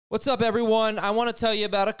What's up, everyone? I want to tell you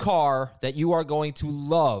about a car that you are going to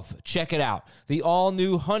love. Check it out. The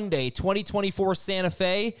all-new Hyundai 2024 Santa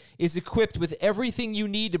Fe is equipped with everything you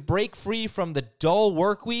need to break free from the dull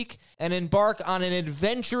work week and embark on an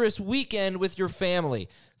adventurous weekend with your family.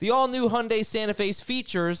 The all-new Hyundai Santa Fe's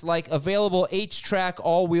features like available H-Track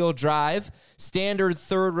all-wheel drive, standard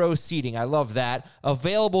third-row seating, I love that,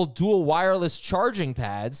 available dual wireless charging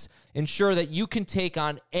pads, ensure that you can take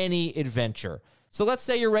on any adventure. So let's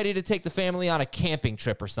say you're ready to take the family on a camping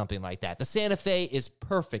trip or something like that. The Santa Fe is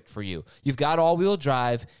perfect for you. You've got all-wheel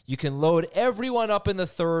drive. You can load everyone up in the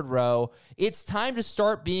third row. It's time to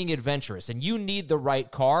start being adventurous, and you need the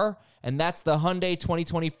right car, and that's the Hyundai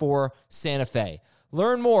 2024 Santa Fe.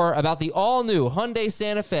 Learn more about the all-new Hyundai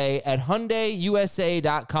Santa Fe at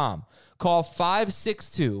HyundaiUSA.com. Call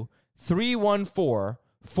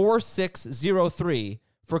 562-314-4603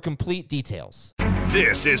 for complete details.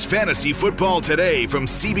 This is Fantasy Football Today from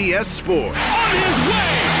CBS Sports. On his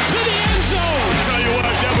way to the end zone. I'll tell you what,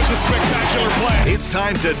 that was a spectacular play. It's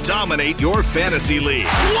time to dominate your fantasy league.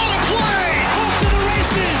 What a play! Off to the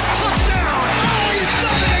races. Touchdown. Oh, he's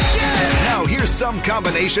done it again. Now here's some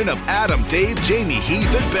combination of Adam, Dave, Jamie,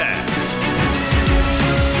 Heath, and Ben.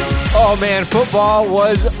 Oh, man, football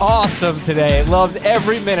was awesome today. Loved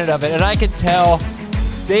every minute of it, and I could tell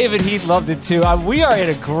David Heath loved it too. We are in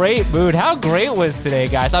a great mood. How great was today,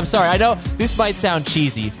 guys? I'm sorry. I know this might sound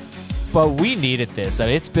cheesy, but we needed this. I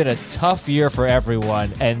mean, it's been a tough year for everyone,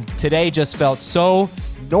 and today just felt so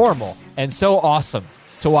normal and so awesome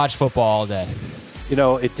to watch football all day. You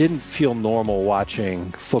know, it didn't feel normal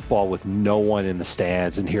watching football with no one in the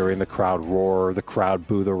stands and hearing the crowd roar, the crowd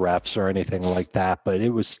boo the refs or anything like that. But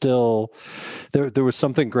it was still, there was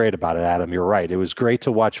something great about it, Adam. You're right. It was great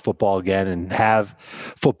to watch football again and have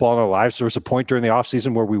football in our lives. There was a point during the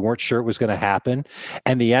offseason where we weren't sure it was going to happen.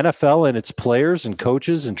 And the NFL and its players and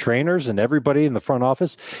coaches and trainers and everybody in the front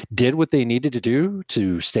office did what they needed to do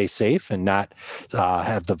to stay safe and not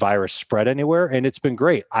have the virus spread anywhere. And it's been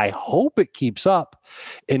great. I hope it keeps up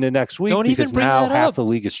in the next week. Don't because even bring now that half up. the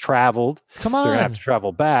league has traveled. Come on. They're gonna have to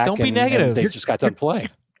travel back. Don't be negative. And they just got done playing.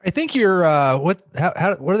 I think you're what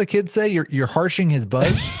do the kids say? You're harshing his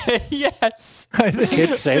buzz. Yes.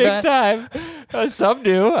 Kids say Big that? time. Some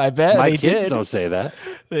do. I bet My they kids did. don't say that.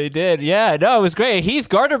 They did. Yeah. No, it was great. Heath,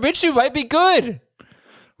 Gardner Minshew might be good.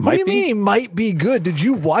 What do you mean he might be good? Did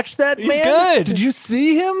you watch that, He's man? good. Did you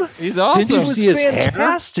see him? He's awesome. Did you see his hair?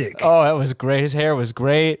 Fantastic. Oh, that was great. His hair was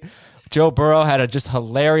great. Joe Burrow had a just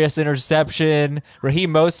hilarious interception.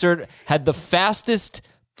 Raheem Mostert had the fastest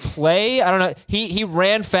play. I don't know. He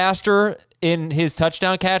ran faster in his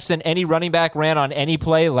touchdown catch than any running back ran on any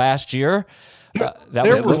play last year.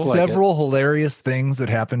 There were several hilarious things that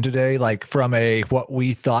happened today, like from a what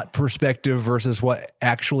we thought perspective versus what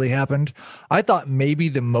actually happened. I thought maybe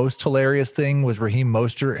the most hilarious thing was Raheem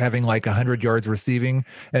Mostert having like 100 yards receiving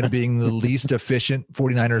and being the least efficient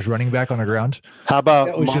 49ers running back on the ground. How about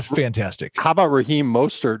That was just fantastic. How about Raheem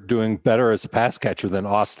Mostert doing better as a pass catcher than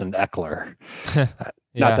Austin Eckler?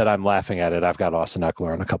 Not that I'm laughing at it. I've got Austin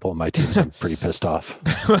Eckler on a couple of my teams. I'm pretty pissed off.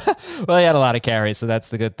 Well, he had a lot of carries, so that's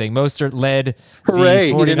the good thing. Mostert led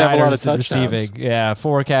Hooray, the 49ers he didn't have a lot of receiving. Yeah,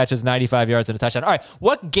 4 catches, 95 yards, and a touchdown. All right,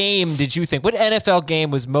 what game did you think? What NFL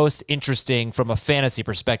game was most interesting from a fantasy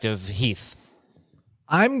perspective, Heath?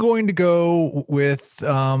 I'm going to go with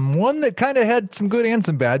one that kind of had some good and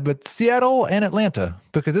some bad, but Seattle and Atlanta,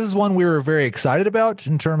 because this is one we were very excited about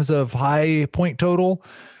in terms of high point total.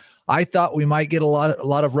 I thought we might get a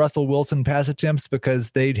lot of Russell Wilson pass attempts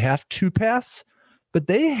because they'd have to pass, but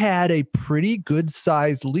they had a pretty good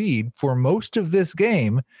sized lead for most of this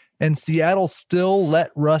game. And Seattle still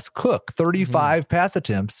let Russ cook 35 pass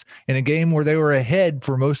attempts in a game where they were ahead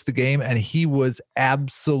for most of the game, and he was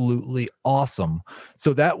absolutely awesome.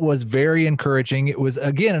 So that was very encouraging. It was,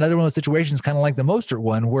 again, another one of those situations, kind of like the Mostert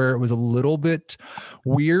one, where it was a little bit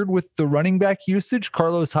weird with the running back usage.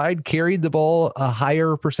 Carlos Hyde carried the ball a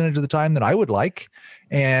higher percentage of the time than I would like,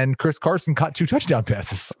 and Chris Carson caught 2 touchdown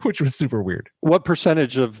passes, which was super weird. What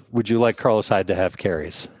percentage would you like Carlos Hyde to have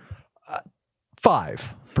carries? 5%.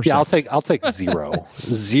 Yeah, I'll take 0.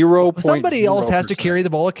 0. Somebody else has to carry the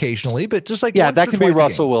ball occasionally, but just like that could be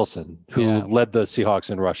Russell Wilson, who Yeah. led the Seahawks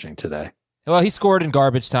in rushing today. Well, he scored in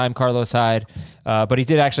garbage time, Carlos Hyde, but he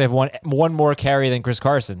did actually have one more carry than Chris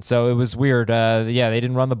Carson, so it was weird. They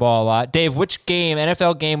didn't run the ball a lot. Dave, which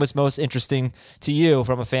NFL game was most interesting to you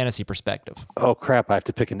from a fantasy perspective? Oh crap! I have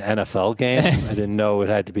to pick an NFL game. I didn't know it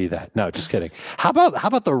had to be that. No, just kidding. How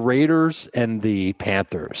about the Raiders and the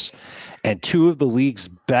Panthers, and 2 of the league's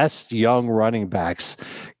best young running backs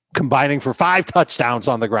combining for 5 touchdowns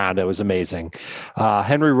on the ground. It was amazing.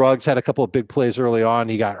 Henry Ruggs had a couple of big plays early on.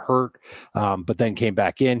 He got hurt, but then came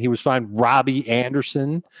back in. He was fine. Robbie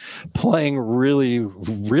Anderson playing really,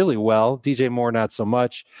 really well. DJ Moore, not so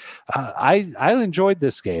much. I enjoyed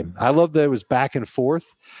this game. I love that it was back and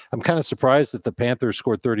forth. I'm kind of surprised that the Panthers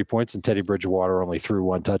scored 30 points and Teddy Bridgewater only threw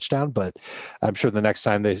 1 touchdown, but I'm sure the next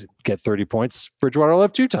time they get 30 points, Bridgewater will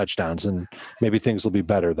have 2 touchdowns, and maybe things will be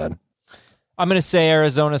better then. I'm going to say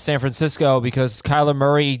Arizona, San Francisco, because Kyler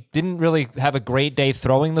Murray didn't really have a great day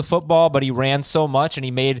throwing the football, but he ran so much and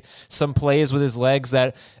he made some plays with his legs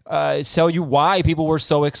that tell you why people were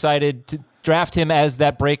so excited to draft him as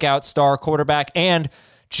that breakout star quarterback. And,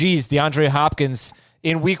 geez, DeAndre Hopkins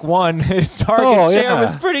in week 1, his target share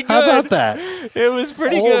was pretty good. How about that? It was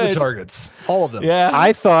pretty all good. All the targets. All of them. Yeah.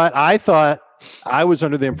 I thought I was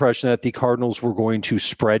under the impression that the Cardinals were going to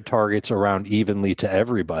spread targets around evenly to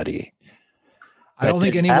everybody. I don't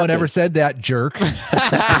think anyone ever said that, jerk.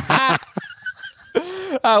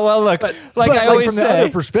 Well, look, but I always from say, the other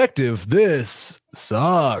perspective, this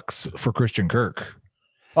sucks for Christian Kirk.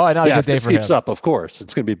 Oh, not a good day if for it keeps him. up, of course,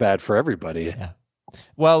 it's going to be bad for everybody. Yeah.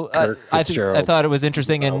 Well, I thought it was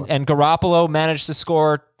interesting, and Garoppolo managed to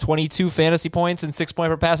score 22 fantasy points and 6 point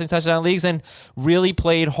per passing touchdown leagues, and really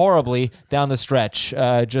played horribly down the stretch.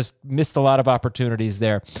 Just missed a lot of opportunities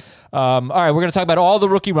there. All right, we're going to talk about all the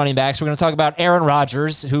rookie running backs. We're going to talk about Aaron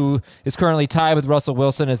Rodgers, who is currently tied with Russell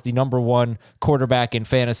Wilson as the number 1 quarterback in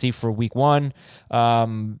fantasy for week 1.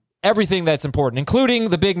 Everything that's important, including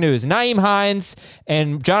the big news. Nyheim Hines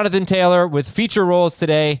and Jonathan Taylor with feature roles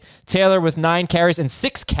today. Taylor with 9 carries and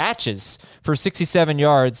 6 catches for 67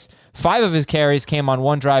 yards. 5 of his carries came on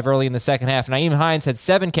 1 drive early in the second half. Nyheim Hines had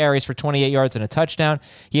 7 carries for 28 yards and a touchdown.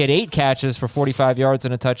 He had 8 catches for 45 yards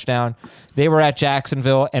and a touchdown. They were at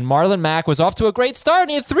Jacksonville, and Marlon Mack was off to a great start,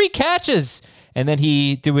 and he had 3 catches. And then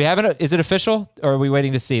is it official, or are we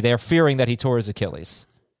waiting to see? They're fearing that he tore his Achilles.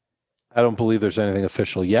 I don't believe there's anything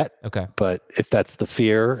official yet. Okay. But if that's the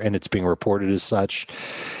fear and it's being reported as such,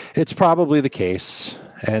 it's probably the case.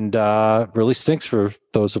 And really stinks for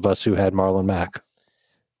those of us who had Marlon Mack.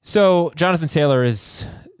 So Jonathan Taylor is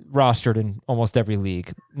rostered in almost every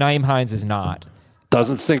league. Nyheim Hines is not.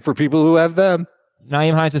 Doesn't stink for people who have them.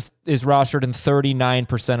 Nyheim Hines is rostered in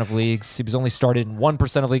 39% of leagues. He was only started in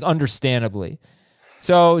 1% of league, understandably.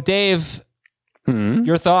 So, Dave...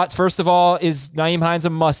 Your thoughts, first of all, is Nyheim Hines a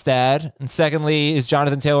must-add? And secondly, is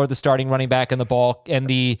Jonathan Taylor the starting running back and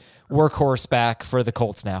the workhorse back for the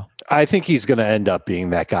Colts now? I think he's going to end up being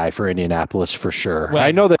that guy for Indianapolis for sure.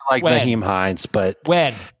 I know they like Nyheim Hines, but...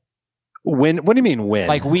 When? What do you mean when?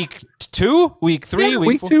 Like week 2? Week 3? Yeah,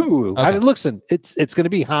 week 4? 2. Okay. Listen, it's going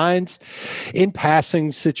to be Hines in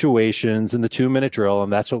passing situations in the 2-minute drill,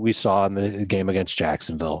 and that's what we saw in the game against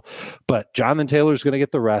Jacksonville. But Jonathan Taylor's going to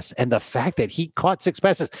get the rest, and the fact that he caught 6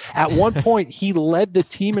 passes. At one point, he led the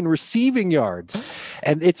team in receiving yards,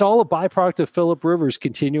 and it's all a byproduct of Phillip Rivers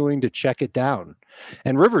continuing to check it down.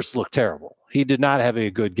 And Rivers looked terrible. He did not have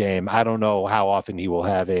a good game. I don't know how often he will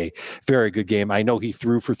have a very good game. I know he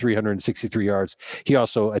threw for 363 yards. He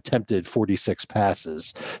also attempted 46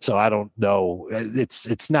 passes. So I don't know.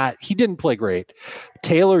 It's not, he didn't play great.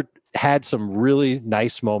 Taylor had some really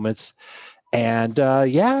nice moments. And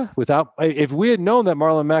if we had known that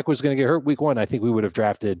Marlon Mack was going to get hurt week 1, I think we would have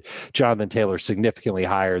drafted Jonathan Taylor significantly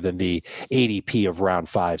higher than the ADP of round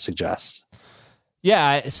 5 suggests.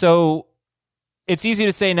 Yeah. So it's easy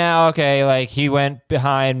to say now, okay, like he went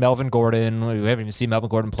behind Melvin Gordon. We haven't even seen Melvin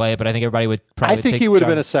Gordon play, but I think everybody would probably I think he would have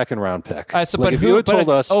been a 2nd-round pick. If you had told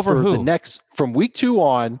us over for who? the next, from week 2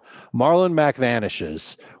 on, Marlon Mack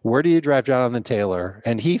vanishes, where do you draft Jonathan Taylor?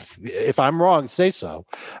 And if I'm wrong, say so.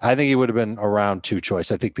 I think he would have been a round 2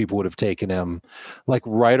 choice. I think people would have taken him like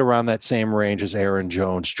right around that same range as Aaron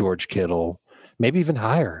Jones, George Kittle. Maybe even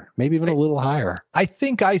higher, maybe even a little higher. I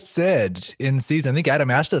think I said in season, I think Adam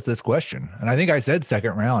asked us this question, and I think I said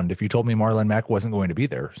 2nd round if you told me Marlon Mack wasn't going to be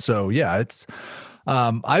there. So yeah, it's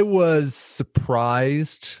I was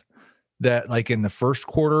surprised that like in the first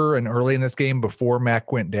quarter and early in this game before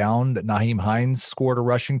Mack went down, that Nyheim Hines scored a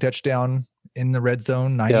rushing touchdown in the red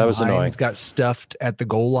zone. Nyheim Hines got stuffed at the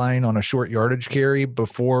goal line on a short yardage carry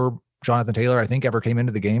before Jonathan Taylor, I think, ever came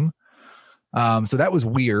into the game. So that was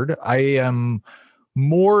weird. I am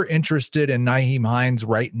more interested in Nyheim Hines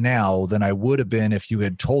right now than I would have been if you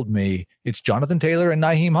had told me it's Jonathan Taylor and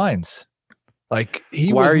Nyheim Hines. Like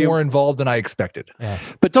he was more involved than I expected. Yeah.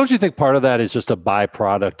 But don't you think part of that is just a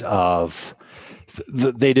byproduct of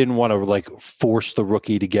they didn't want to like force the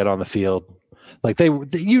rookie to get on the field? Like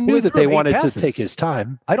you knew that they wanted to take his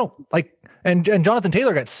time. I don't like, and Jonathan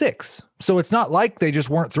Taylor got 6. So it's not like they just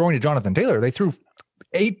weren't throwing to Jonathan Taylor. They threw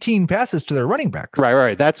 18 passes to their running backs.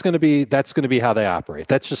 Right. That's going to be how they operate.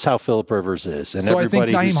 That's just how Phillip Rivers is, and So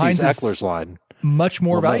everybody I think who Nyheim sees Hines Eckler's line. Much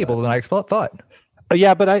more valuable than I thought.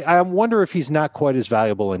 Yeah, but I wonder if he's not quite as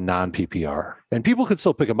valuable in non-PPR. And people could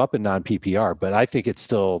still pick him up in non-PPR, but I think it's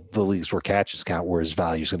still the leagues where catches count where his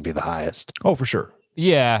value is going to be the highest. Oh, for sure.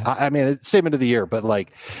 Yeah. I mean, it's same end of the year, but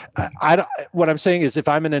like, I don't. What I'm saying is, if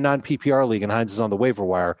I'm in a non-PPR league and Hines is on the waiver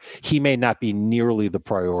wire, he may not be nearly the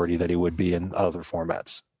priority that he would be in other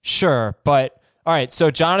formats. Sure, but all right. So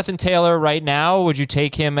Jonathan Taylor, right now, would you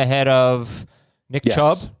take him ahead of Nick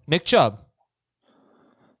Chubb? Nick Chubb.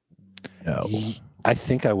 No. I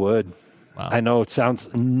think I would. Wow. I know it sounds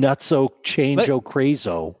nutso, change-o,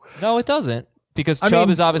 crazo. No, it doesn't, because Chubb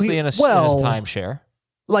is obviously in his timeshare.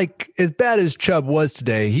 Like, as bad as Chubb was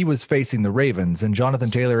today, he was facing the Ravens, and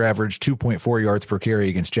Jonathan Taylor averaged 2.4 yards per carry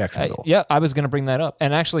against Jacksonville. I was going to bring that up.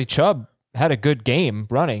 And actually, Chubb had a good game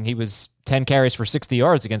running. He was 10 carries for 60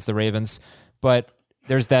 yards against the Ravens, but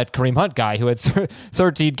there's that Kareem Hunt guy who had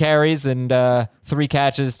 13 carries and 3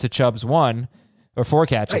 catches to Chubb's 1, or 4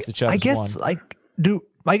 catches to Chubb's 1.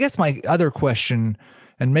 I guess my other question,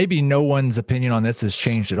 and maybe no one's opinion on this has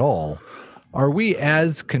changed at all, are we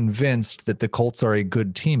as convinced that the Colts are a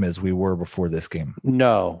good team as we were before this game?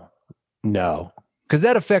 No. Because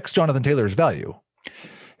that affects Jonathan Taylor's value.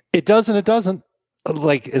 It does and it doesn't.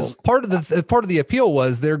 Like, part of the appeal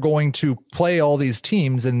was they're going to play all these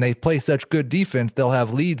teams, and they play such good defense, they'll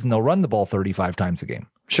have leads and they'll run the ball 35 times a game.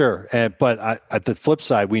 Sure. But at the flip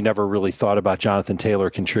side, we never really thought about Jonathan Taylor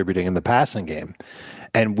contributing in the passing game.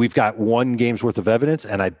 And we've got 1 game's worth of evidence,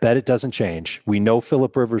 and I bet it doesn't change. We know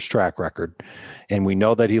Phillip Rivers' track record, and we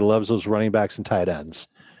know that he loves those running backs and tight ends.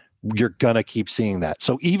 You're going to keep seeing that.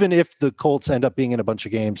 So even if the Colts end up being in a bunch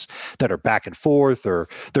of games that are back and forth, or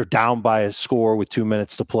they're down by a score with 2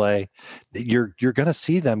 minutes to play, you're going to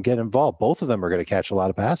see them get involved. Both of them are going to catch a lot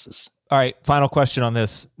of passes. All right, final question on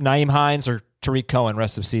this. Nyheim Hines or Tariq Cohen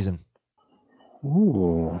rest of season?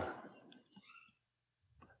 Ooh.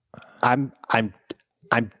 I'm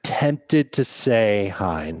tempted to say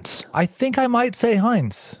Hines. I think I might say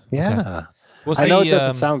Hines. Yeah. Okay. We'll see, I know it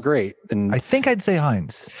doesn't sound great. And I think I'd say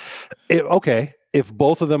Hines. Okay. If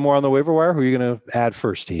both of them were on the waiver wire, who are you going to add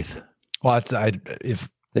first, Heath? Well, if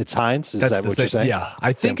it's Hines, is that what you're saying? Yeah,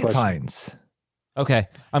 I think it's Hines. Okay.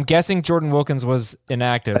 I'm guessing Jordan Wilkins was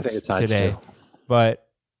inactive today, but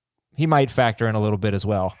he might factor in a little bit as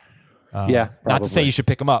well. Yeah, probably. Not to say you should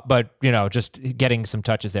pick him up, but just getting some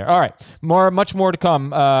touches there. All right, much more to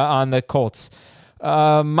come on the Colts.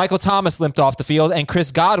 Michael Thomas limped off the field, and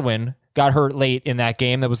Chris Godwin got hurt late in that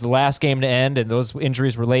game. That was the last game to end, and those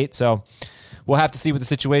injuries were late. So we'll have to see what the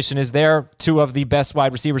situation is there. 2 of the best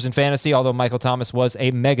wide receivers in fantasy, although Michael Thomas was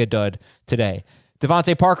a mega dud today.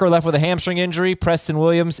 Devontae Parker left with a hamstring injury. Preston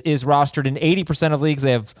Williams is rostered in 80% of leagues.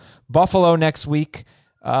 They have Buffalo next week.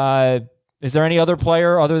 Is there any other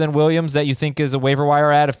player other than Williams that you think is a waiver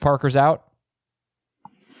wire ad if Parker's out?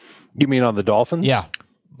 You mean on the Dolphins? Yeah.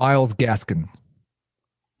 Myles Gaskin.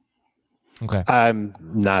 Okay. I'm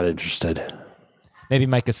not interested. Maybe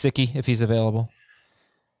Mike Gesicki if he's available.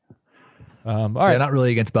 All right. Yeah, not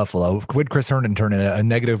really against Buffalo. Would Chris Herndon turn in a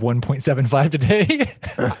negative 1.75 today?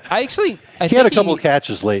 I think had a couple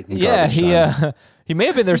catches late. In he may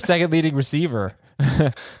have been their second leading receiver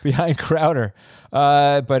behind Crowder,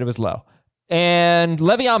 but it was low. And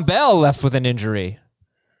Le'Veon Bell left with an injury.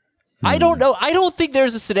 I don't know. I don't think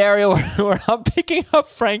there's a scenario where I'm picking up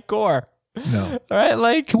Frank Gore. No. All right,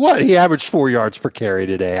 like what? He averaged 4 yards per carry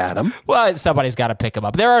today, Adam. Well, somebody's got to pick him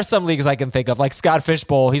up. There are some leagues I can think of, like Scott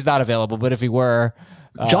Fishbowl. He's not available, but if he were,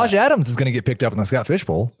 Josh Adams is going to get picked up in the Scott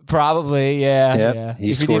Fishbowl. Probably, yeah. Yep, yeah. He if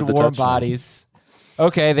you scored need the warm touchdown. bodies.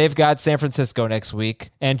 Okay, they've got San Francisco next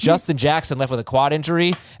week, and Justin Jackson left with a quad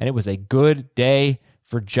injury, and it was a good day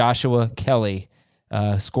for Joshua Kelly.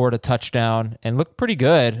 Scored a touchdown and looked pretty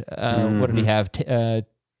good. What did he have?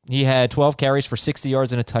 He had 12 carries for 60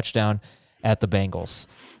 yards and a touchdown at the Bengals.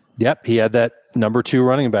 Yep, he had that number 2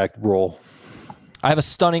 running back role. I have a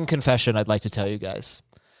stunning confession I'd like to tell you guys.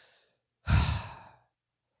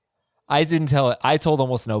 I didn't tell it. I told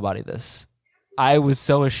almost nobody this. I was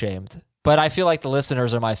so ashamed. But I feel like the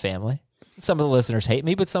listeners are my family. Some of the listeners hate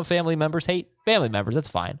me, but some family members hate family members. That's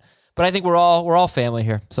fine. But I think we're all family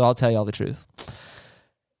here, so I'll tell you all the truth.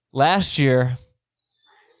 Last year,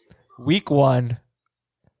 week 1,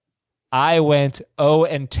 I went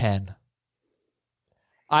 0-10.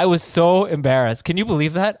 I was so embarrassed. Can you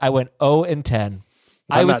believe that? I went 0-10.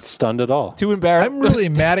 I'm not stunned at all. Too embarrassed. I'm really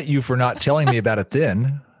mad at you for not telling me about it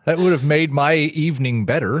then. That would have made my evening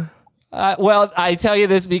better. Well, I tell you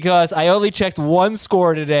this because I only checked one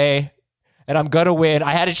score today, and I'm going to win.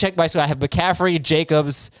 I had to check my score. I have McCaffrey,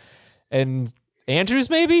 Jacobs, and Andrews,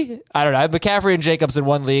 maybe? I don't know. I have McCaffrey and Jacobs in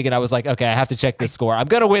one league, and I was like, okay, I have to check this score. I'm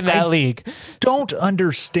going to win that league. Don't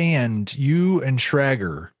understand you and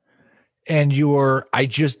Schrager and I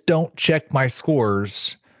just don't check my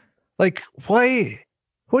scores. Like, why?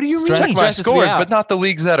 What do you mean? Check my scores, but not the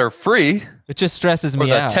leagues that are free. It just stresses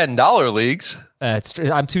me out. Or the $10 leagues.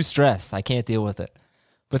 I'm too stressed. I can't deal with it.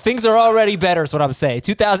 But things are already better is what I'm saying.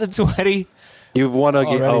 2020. You've won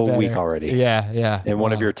a week already. Yeah. In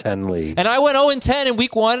one of your 10 leagues. And I went 0-10 in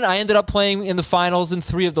week 1. I ended up playing in the finals in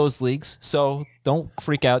 3 of those leagues. So don't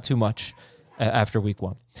freak out too much after week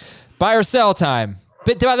 1. Buy or sell time.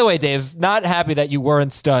 But by the way, Dave, not happy that you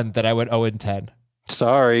weren't stunned that I went 0-10.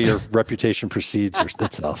 Sorry, your reputation precedes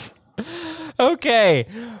itself. Okay.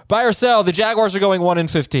 Buy or sell. The Jaguars are going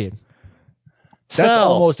 1-15.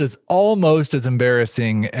 That's almost as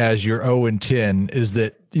embarrassing as your 0-10 is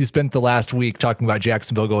that you spent the last week talking about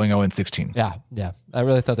Jacksonville going 0-16. Yeah. I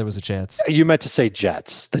really thought there was a chance. You meant to say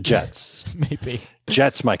Jets. The Jets. Maybe.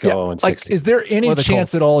 Jets might go 0-16. Like, is there any chance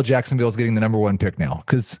Colts at all Jacksonville's getting the number 1 pick now?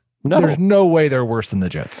 Because there's no way they're worse than the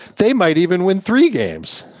Jets. They might even win 3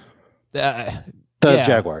 games.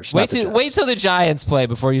 Jaguars. Wait till the Giants play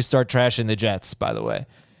before you start trashing the Jets, by the way.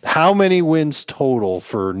 How many wins total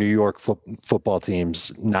for New York football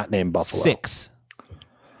teams not named Buffalo? 6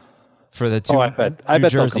 for the 2. I bet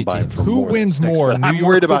they'll combine. Who wins more, New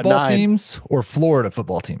York football teams or Florida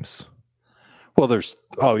football teams?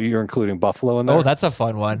 Well, you're including Buffalo in there? Oh, that's a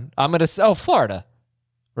fun one. I'm going to Florida,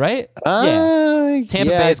 right? Yeah. Tampa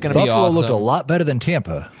Bay is going to be awesome. Buffalo looked a lot better than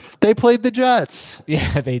Tampa. They played the Jets.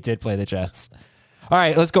 Yeah, they did play the Jets. All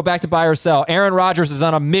right, let's go back to buy or sell. Aaron Rodgers is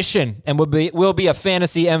on a mission and will be a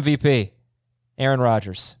fantasy MVP. Aaron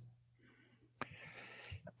Rodgers.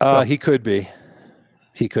 He could be.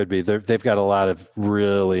 They've got a lot of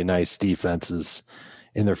really nice defenses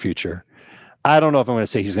in their future. I don't know if I'm going to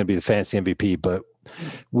say he's going to be the fantasy MVP, but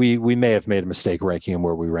we may have made a mistake ranking him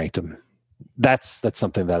where we ranked him. That's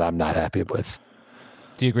something that I'm not happy with.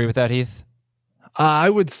 Do you agree with that, Heath? I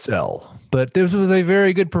would sell, but this was a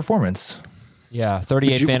very good performance. Yeah,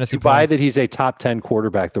 38 fantasy points. Buy that he's a top 10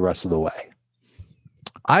 quarterback the rest of the way.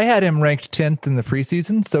 I had him ranked 10th in the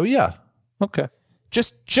preseason, so yeah. Okay.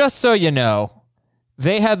 Just so you know,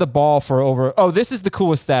 they had the ball for over... Oh, this is the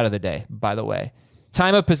coolest stat of the day, by the way.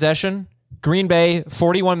 Time of possession, Green Bay,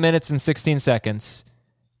 41 minutes and 16 seconds.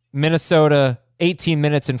 Minnesota, 18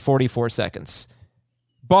 minutes and 44 seconds.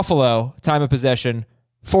 Buffalo, time of possession,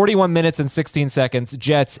 41 minutes and 16 seconds.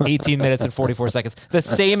 Jets, 18 minutes and 44 seconds. The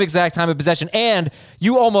same exact time of possession. And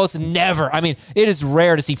you almost never, it is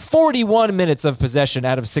rare to see 41 minutes of possession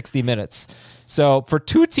out of 60 minutes. So for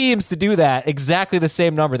 2 teams to do that, exactly the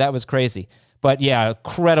same number, that was crazy. But yeah,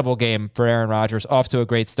 incredible game for Aaron Rodgers. Off to a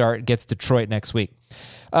great start. Gets Detroit next week.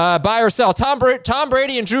 Buy or sell. Tom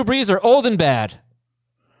Brady and Drew Brees are old and bad.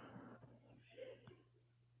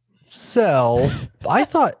 Sell. I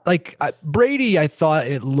thought Brady, I thought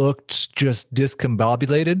it looked just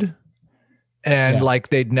discombobulated and like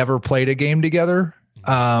they'd never played a game together.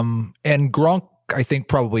 And Gronk, I think,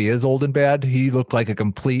 probably is old and bad. He looked like a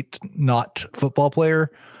complete not football player.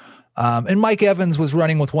 And Mike Evans was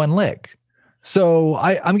running with one leg. So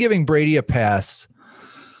I'm giving Brady a pass.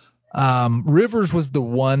 Rivers was the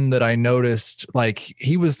one that I noticed, like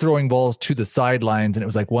he was throwing balls to the sidelines and it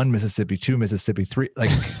was like 1 Mississippi, 2 Mississippi, 3, like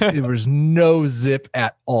there was no zip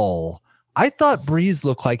at all. I thought Breeze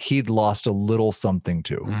looked like he'd lost a little something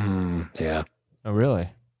too. Yeah. Oh, really?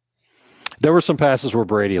 There were some passes where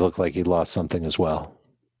Brady looked like he'd lost something as well.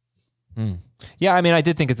 Yeah, I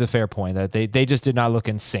did think it's a fair point that they just did not look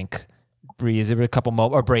in sync. Breeze, there were a couple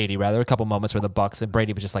Brady rather, a couple moments where the Bucs and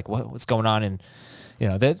Brady was just like, what's going on? And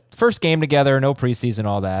the first game together, no preseason,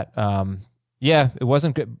 all that. Yeah, it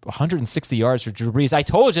wasn't good. 160 yards for Drew Brees. I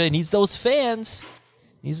told you, he needs those fans.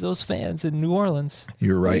 He's those fans in New Orleans.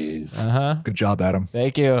 You're right. Good job, Adam.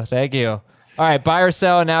 Thank you. All right, buy or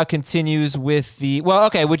sell now continues with the. Well,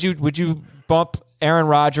 okay. Would you bump Aaron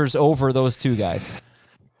Rodgers over those 2 guys?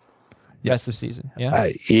 Rest of season. Yeah.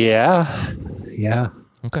 Yeah.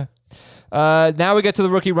 Okay. Now we get to the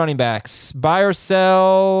rookie running backs. Buy or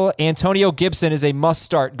sell. Antonio Gibson is a must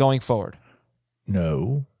start going forward.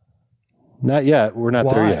 No. Not yet. We're not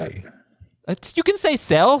there yet. You can say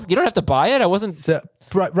sell. You don't have to buy it. I wasn't.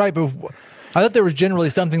 Right, but I thought there was generally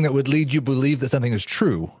something that would lead you believe that something is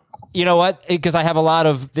true. You know what? Because I have a lot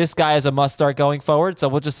of this guy is a must start going forward. So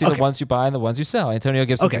we'll just see the ones you buy and the ones you sell. Antonio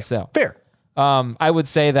Gibson's a sell. Fair. I would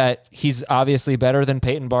say that he's obviously better than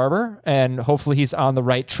Peyton Barber, and hopefully he's on the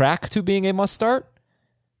right track to being a must start,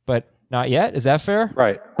 but not yet. Is that fair?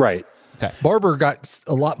 Right. Okay. Barber got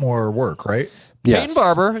a lot more work, right? Peyton Yes.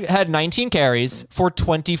 Barber had 19 carries for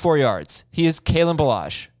 24 yards. He is Kalen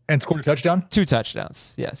Balazs. And scored a touchdown? 2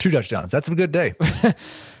 touchdowns. Yes. 2 touchdowns. That's a good day.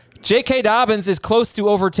 J.K. Dobbins is close to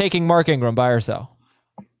overtaking Mark Ingram. Buy or sell?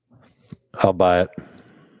 I'll buy it.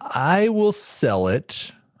 I will sell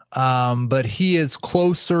it. But he is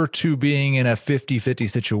closer to being in a 50-50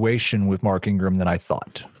 situation with Mark Ingram than I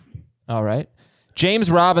thought. All right.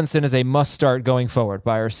 James Robinson is a must-start going forward.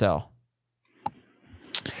 Buy or sell?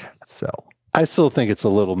 Sell. I still think it's a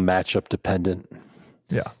little matchup dependent.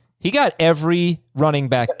 Yeah. He got every running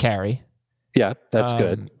back carry. Yeah, that's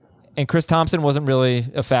good. And Chris Thompson wasn't really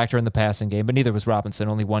a factor in the passing game, but neither was Robinson,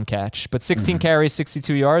 only 1 catch. But 16 carries,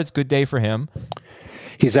 62 yards, good day for him.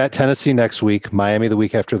 He's at Tennessee next week, Miami the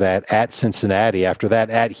week after that, at Cincinnati after that,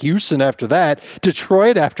 at Houston after that,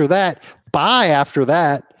 Detroit after that, bye after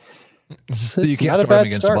that. So you can't start him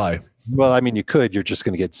against a bye. Well, I mean, you could. You're just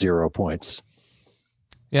going to get 0 points.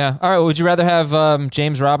 Yeah. All right. Would you rather have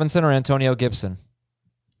James Robinson or Antonio Gibson?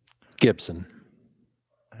 Gibson.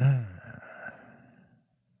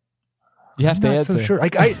 You have to I'm not answer. so sure.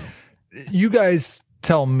 You guys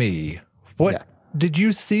tell me. What did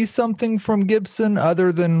you see something from Gibson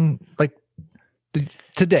other than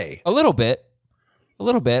today? A little bit.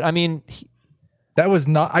 I mean, That was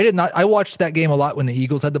not. I did not. I watched that game a lot when the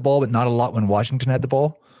Eagles had the ball, but not a lot when Washington had the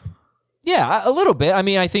ball. yeah, a little bit. I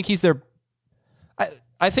mean, I think he's their.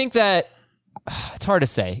 I think that it's hard to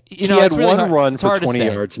say. He had it's really one hard. run It's for hard to 20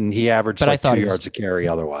 say. yards, and he averaged But I like thought 2 he was- yards a carry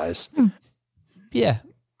otherwise. Yeah.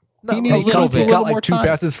 No, He a needed- little he bit. got Got more 2 time.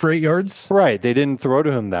 passes for 8 yards. Right. They didn't throw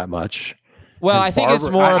to him that much. Well, And I think it's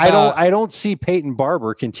Barber- more about. I don't see Peyton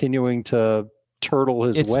Barber continuing to turtle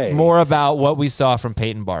his It's way. more about what we saw from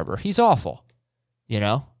Peyton Barber. He's awful.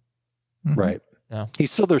 Right. Yeah.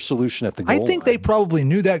 He's still their solution at the goal I think they line. probably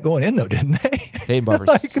knew that going in, though, didn't they? Peyton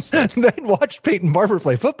Barber's. They'd watched Peyton Barber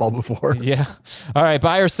play football before. Yeah. All right.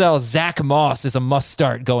 Buy or sell. Zach Moss is a must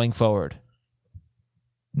start going forward.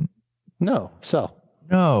 No, sell.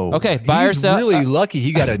 No. Okay, buy or He's sell- really lucky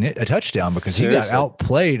he got a touchdown because he got Seriously.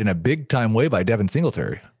 outplayed in a big time way by Devin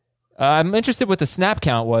Singletary. I'm interested what the snap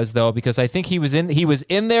count was though, because I think he was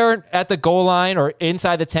in there at the goal line or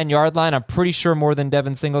inside the 10-yard line. I'm pretty sure more than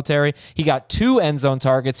Devin Singletary. He got 2 end zone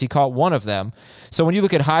targets. He caught 1 of them. So when you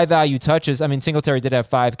look at high value touches, I mean Singletary did have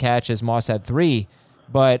 5 catches. Moss had 3,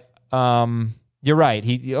 but you're right.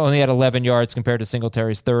 He only had 11 yards compared to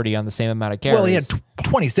Singletary's 30 on the same amount of carries. Well, he had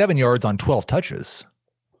 27 yards on 12 touches.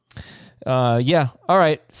 Yeah. All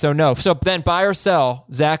right. So no. So then buy or sell.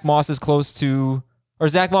 Zach Moss is close to, or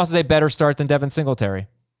Zach Moss is a better start than Devin Singletary.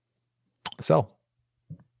 So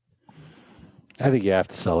I think you have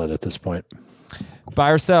to sell it at this point. Buy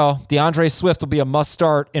or sell. DeAndre Swift will be a must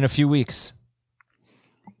start in a few weeks.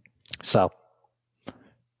 Sell.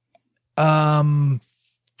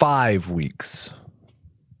 5 weeks.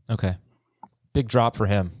 Okay. Big drop for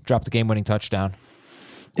him. Dropped the game winning touchdown.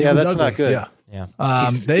 It Yeah, was that's ugly. not good. Yeah.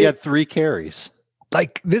 Yeah. He had 3 carries.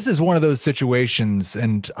 Like this is one of those situations,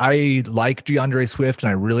 and I like DeAndre Swift and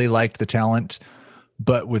I really liked the talent,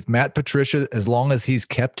 but with Matt Patricia, as long as he's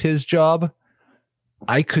kept his job,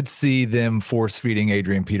 I could see them force feeding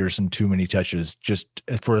Adrian Peterson too many touches just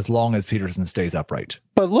for as long as Peterson stays upright.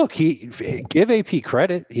 But look, give AP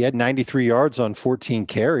credit. He had 93 yards on 14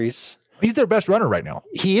 carries. He's their best runner right now.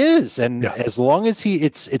 He is, and Yeah. as long as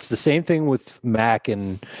it's the same thing with Mack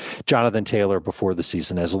and Jonathan Taylor before the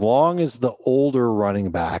season. As long as the older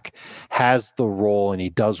running back has the role and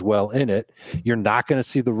he does well in it, you're not going to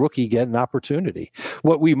see the rookie get an opportunity.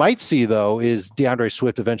 What we might see though is DeAndre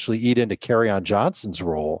Swift eventually eat into Kerryon Johnson's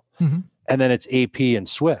role, Mhm. and then it's AP and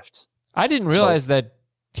Swift. I didn't realize that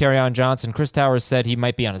Kerryon Johnson, Chris Towers said he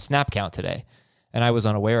might be on a snap count today. And I was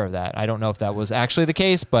unaware of that. I don't know if that was actually the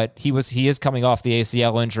case, but he is coming off the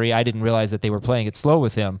ACL injury. I didn't realize that they were playing it slow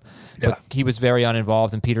with him. But he was very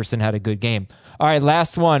uninvolved, and Peterson had a good game. All right,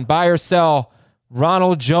 last one. Buy or sell.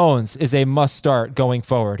 Ronald Jones is a must start going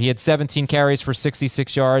forward. He had 17 carries for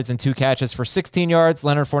 66 yards and 2 catches for 16 yards.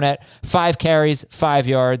 Leonard Fournette, 5 carries, 5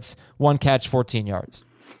 yards, 1 catch, 14 yards.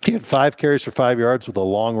 He had 5 carries for 5 yards with a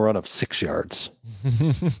long run of 6 yards.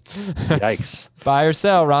 Yikes. Buy or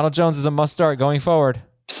sell. Ronald Jones is a must start going forward.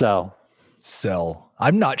 Sell.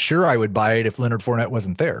 I'm not sure I would buy it if Leonard Fournette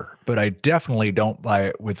wasn't there, but I definitely don't buy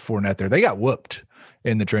it with Fournette there. They got whooped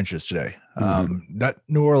in the trenches today. That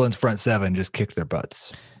New Orleans front 7 just kicked their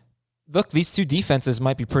butts. Look, these 2 defenses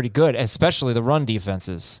might be pretty good, especially the run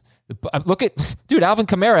defenses. Look at, dude, Alvin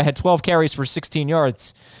Kamara had 12 carries for 16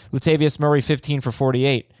 yards. Latavius Murray, 15 for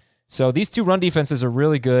 48. So these 2 run defenses are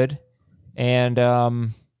really good. And,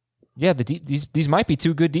 Yeah, these might be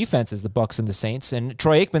two good defenses, the Bucs and the Saints. And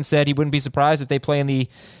Troy Aikman said he wouldn't be surprised if they play in the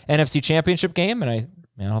NFC Championship game, and I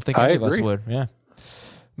don't think any of us would. Yeah.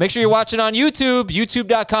 Make sure you're watching on YouTube,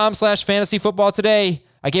 youtube.com/fantasyfootball today.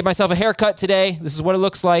 I gave myself a haircut today. This is what it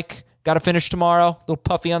looks like. Got to finish tomorrow. A little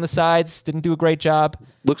puffy on the sides. Didn't do a great job.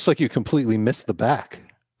 Looks like you completely missed the back.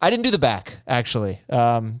 I didn't do the back, actually.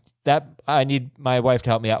 That I need my wife to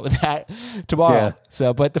help me out with that tomorrow. Yeah.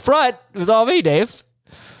 So, but the front, it was all me, Dave.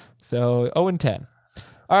 So 0-10.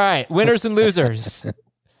 All right, winners and losers.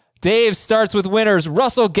 Dave starts with winners.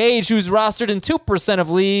 Russell Gage, who's rostered in 2% of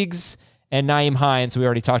leagues, and Nyheim Hines, who we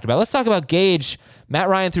already talked about. Let's talk about Gage. Matt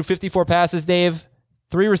Ryan threw 54 passes, Dave.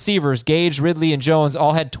 3 receivers, Gage, Ridley, and Jones,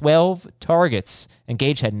 all had 12 targets, and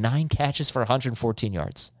Gage had 9 catches for 114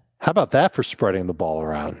 yards. How about that for spreading the ball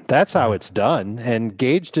around? That's how it's done. And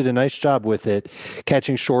Gage did a nice job with it,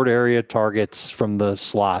 catching short area targets from the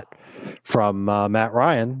slot from Matt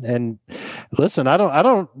Ryan. And listen, I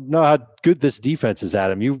don't know how good this defense is,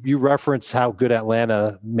 Adam. You referenced how good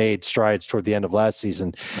Atlanta made strides toward the end of last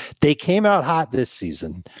season. They came out hot this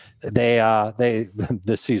season. They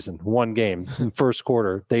this season, one game in first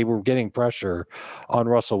quarter, they were getting pressure on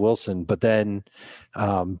Russell Wilson, but then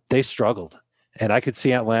they struggled. And I could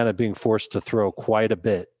see Atlanta being forced to throw quite a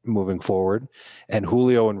bit moving forward. And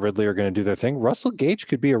Julio and Ridley are going to do their thing. Russell Gage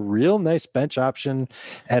could be a real nice bench option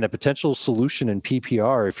and a potential solution in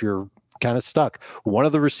PPR if you're kind of stuck. One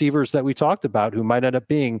of the receivers that we talked about who might end up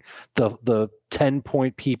being the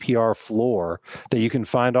 10-point PPR floor that you can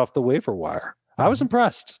find off the waiver wire. I was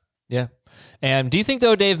impressed. Yeah. And do you think,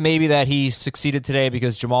 though, Dave, maybe that he succeeded today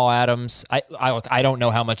because Jamal Adams, I don't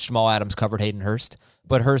know how much Jamal Adams covered Hayden Hurst,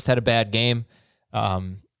 but Hurst had a bad game.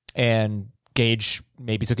 And Gage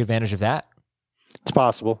maybe took advantage of that. It's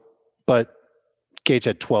possible, but Gage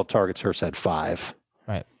had 12 targets. Hurst had 5.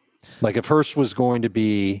 Right. Like if Hurst was going to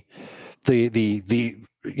be the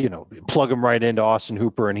plug him right into Austin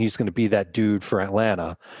Hooper and he's going to be that dude for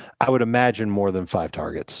Atlanta, I would imagine more than 5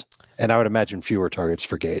 targets, and I would imagine fewer targets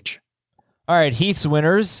for Gage. All right. Heath's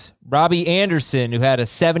winners, Robbie Anderson, who had a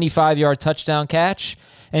 75-yard touchdown catch,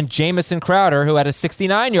 and Jamison Crowder, who had a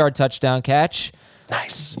 69-yard touchdown catch.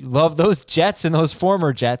 Nice. Love those Jets and those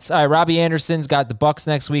former Jets. All right, Robbie Anderson's got the Bucs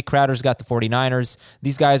next week. Crowder's got the 49ers.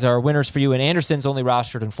 These guys are winners for you, and Anderson's only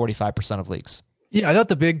rostered in 45% of leagues. Yeah, I thought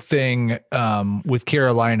the big thing with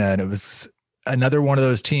Carolina, and it was another one of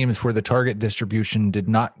those teams where the target distribution did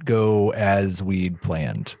not go as we'd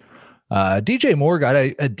planned. DJ Moore got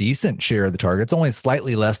a decent share of the targets, only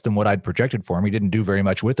slightly less than what I'd projected for him. He didn't do very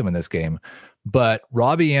much with him in this game. But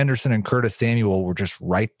Robbie Anderson and Curtis Samuel were just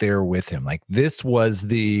right there with him. Like this was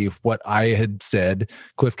what I had said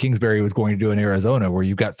Cliff Kingsbury was going to do in Arizona, where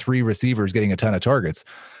you've got 3 receivers getting a ton of targets.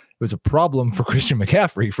 It was a problem for Christian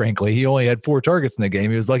McCaffrey, frankly. He only had 4 targets in the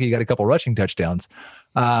game. He was lucky he got a couple rushing touchdowns.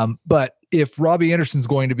 But if Robbie Anderson's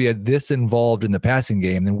going to be this involved in the passing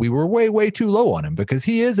game, then we were way, way too low on him because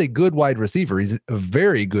he is a good wide receiver. He's a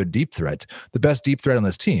very good deep threat, the best deep threat on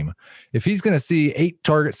this team. If he's going to see 8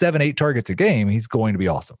 targets a game, he's going to be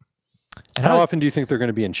awesome. And how often do you think they're going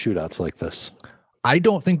to be in shootouts like this? I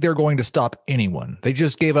don't think they're going to stop anyone. They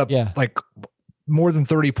just gave up like more than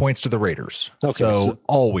 30 points to the Raiders. Okay, so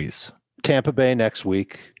always. Tampa Bay next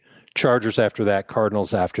week, Chargers after that,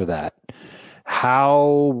 Cardinals after that.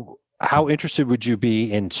 How interested would you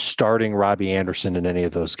be in starting Robbie Anderson in any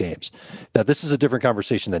of those games? Now, this is a different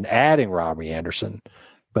conversation than adding Robbie Anderson,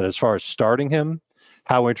 but as far as starting him,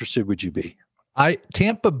 how interested would you be?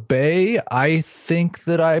 Tampa Bay, I think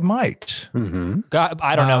that I might. Mm-hmm. God,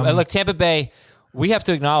 I don't know. Look, Tampa Bay, we have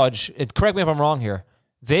to acknowledge, correct me if I'm wrong here,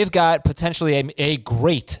 they've got potentially a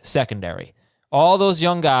great secondary. All those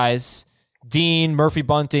young guys, Dean, Murphy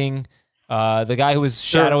Bunting, the guy who was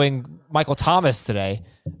shadowing Michael Thomas today.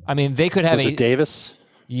 I mean, they could have Davis?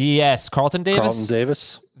 Yes, Carlton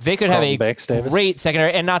Davis. They could have a great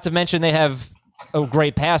secondary, and not to mention they have a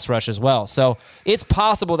great pass rush as well. So it's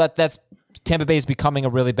possible that's Tampa Bay is becoming a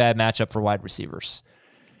really bad matchup for wide receivers.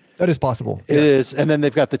 That is possible. It is, and then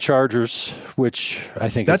they've got the Chargers, which I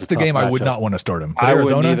think that's is the game matchup. I would not want to start him. But I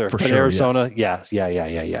wouldn't either. For sure, Arizona, yes.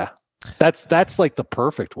 Yeah. That's like the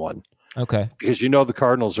perfect one. Okay. Because the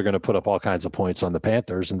Cardinals are going to put up all kinds of points on the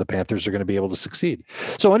Panthers, and the Panthers are going to be able to succeed.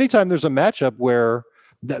 So anytime there's a matchup where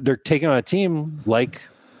they're taking on a team like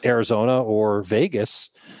Arizona or Vegas,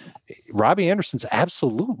 Robbie Anderson's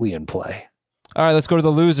absolutely in play. All right, let's go to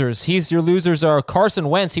the losers. Your losers are Carson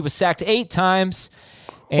Wentz. He was sacked 8 times.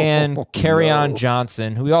 And Kerryon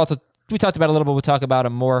Johnson, who we talked about a little bit. We'll talk about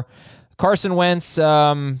him more. Carson Wentz,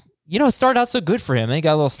 it started out so good for him. And he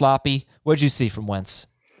got a little sloppy. What did you see from Wentz?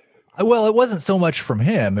 Well, it wasn't so much from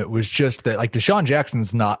him. It was just that like Deshaun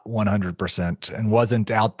Jackson's not 100% and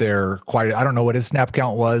wasn't out there quite. I don't know what his snap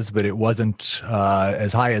count was, but it wasn't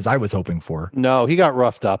as high as I was hoping for. No, he got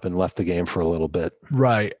roughed up and left the game for a little bit.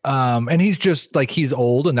 Right. And he's just like, he's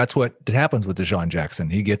old, and that's what happens with Deshaun Jackson.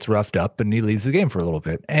 He gets roughed up and he leaves the game for a little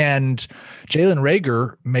bit. And Jalen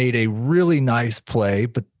Reagor made a really nice play,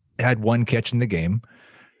 but had one catch in the game.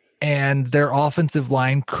 And their offensive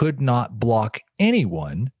line could not block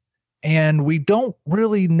anyone. And we don't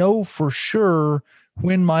really know for sure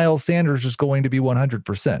when Miles Sanders is going to be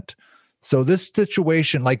 100%. So this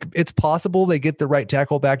situation, like, it's possible they get the right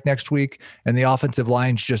tackle back next week and the offensive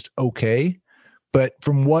line's just okay. But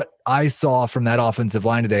from what I saw from that offensive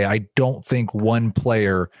line today, I don't think one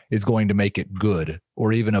player is going to make it good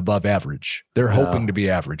or even above average. They're hoping to be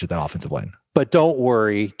average at that offensive line. But don't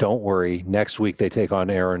worry. Next week they take on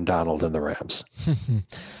Aaron Donald and the Rams.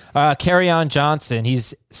 Kerryon Johnson,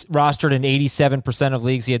 he's rostered in 87% of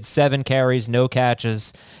leagues. He had 7 carries, no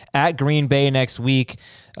catches at Green Bay next week.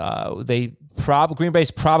 Green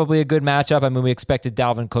Bay's probably a good matchup. I mean, we expected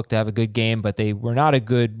Dalvin Cook to have a good game, but they were not a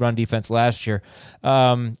good run defense last year.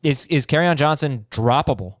 Is Kerryon Johnson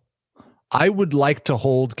droppable? I would like to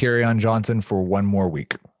hold Kerryon Johnson for one more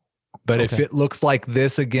week. But if it looks like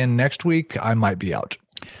this again next week, I might be out.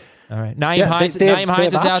 All right. Naeem Hines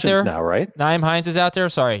is out there now, right? Naeem Hines is out there.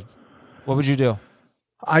 Sorry. What would you do?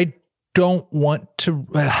 I don't want to.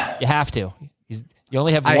 You have to. You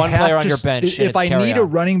only have one player on your bench. If I need a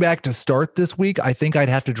running back to start this week, I think I'd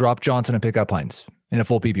have to drop Johnson and pick up Hines in a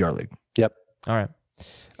full PPR league. Yep. All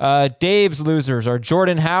right. Dave's losers are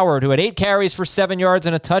Jordan Howard, who had 8 carries for 7 yards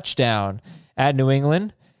and a touchdown at New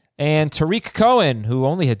England, and Tariq Cohen, who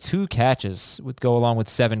only had 2 catches, would go along with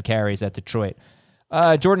 7 carries at Detroit.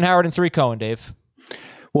 Jordan Howard and Tariq Cohen, Dave.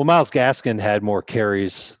 Well, Myles Gaskin had more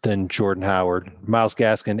carries than Jordan Howard. Myles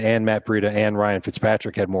Gaskin and Matt Breida and Ryan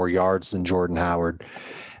Fitzpatrick had more yards than Jordan Howard.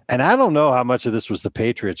 And I don't know how much of this was the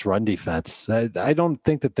Patriots' run defense. I don't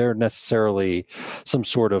think that they're necessarily some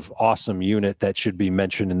sort of awesome unit that should be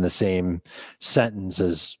mentioned in the same sentence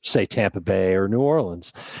as, say, Tampa Bay or New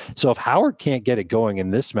Orleans. So if Howard can't get it going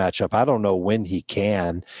in this matchup, I don't know when he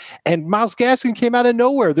can. And Myles Gaskin came out of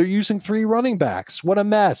nowhere. They're using 3 running backs. What a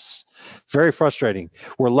mess. Very frustrating.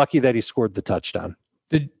 We're lucky that he scored the touchdown.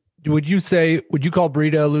 Would you call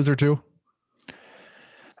Breida a loser too?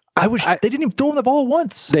 They didn't even throw him the ball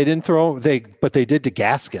once. They didn't throw but they did to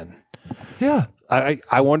Gaskin. Yeah.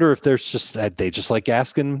 I wonder if they just like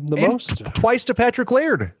Gaskin the most. Twice to Patrick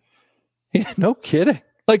Laird. Yeah, no kidding.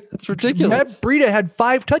 Like, it's ridiculous. Matt Breida had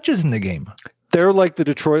 5 touches in the game. They're like the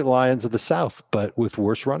Detroit Lions of the South, but with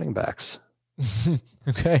worse running backs.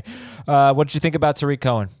 Okay. What did you think about Tariq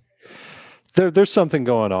Cohen? There's something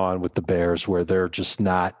going on with the Bears where they're just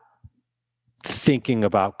not thinking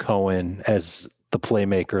about Cohen as the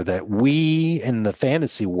playmaker that we in the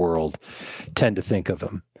fantasy world tend to think of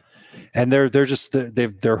him. And they're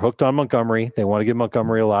hooked on Montgomery. They want to give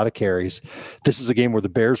Montgomery a lot of carries. This is a game where the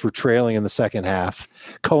Bears were trailing in the second half.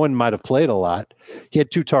 Cohen might have played a lot. He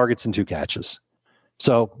had 2 targets and 2 catches.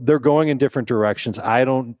 So they're going in different directions. I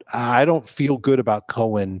don't feel good about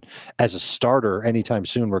Cohen as a starter anytime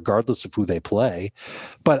soon, regardless of who they play.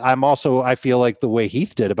 But I feel like the way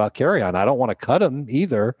Heath did about Kerryon, I don't want to cut him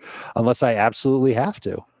either, unless I absolutely have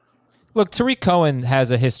to. Look, Tariq Cohen has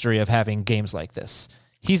a history of having games like this.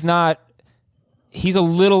 He's a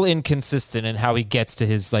little inconsistent in how he gets to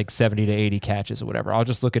his like 70 to 80 catches or whatever. I'll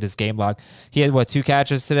just look at his game log. He had 2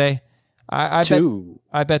 catches today?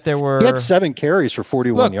 I bet there were. He had 7 carries for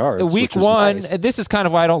 41 yards. Week 1, nice. This is kind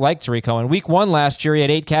of why I don't like Tariq Cohen. Week 1 last year, he had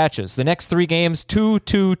 8 catches. The next 3 games, 2,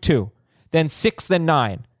 2, 2. Then 6, then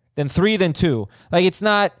 9. Then 3, then 2. Like, it's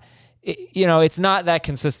not that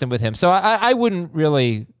consistent with him. So I wouldn't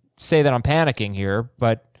really say that I'm panicking here,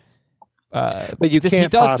 but you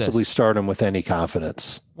can't possibly start him with any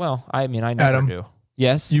confidence. Well, I mean, I never do.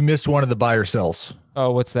 Yes? You missed one of the buy or sells.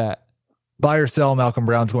 Oh, what's that? Buy or sell, Malcolm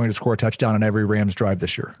Brown's going to score a touchdown on every Rams drive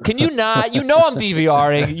this year. Can you not? You know I'm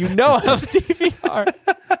DVRing. I'm DVRing.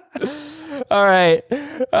 All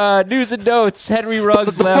right. News and notes. Henry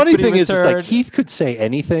Ruggs left. The funny thing is like Heath could say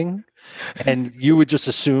anything, and you would just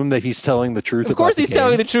assume that he's telling the truth. Of course he's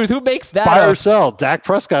telling the truth. Who makes that Buy up? or sell. Dak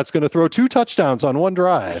Prescott's going to throw 2 touchdowns on one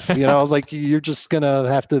drive. Like you're just going to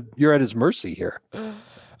have to, you're at his mercy here.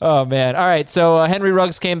 Oh, man. All right, so Henry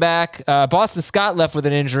Ruggs came back. Boston Scott left with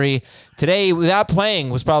an injury. Today, without playing,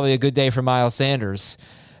 was probably a good day for Miles Sanders.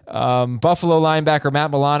 Buffalo linebacker Matt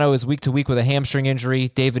Milano is week to week with a hamstring injury.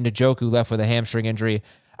 David Njoku left with a hamstring injury.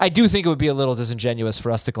 I do think it would be a little disingenuous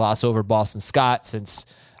for us to gloss over Boston Scott since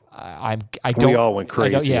we all went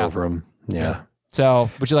crazy over him. Yeah. So,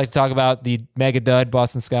 would you like to talk about the mega dud,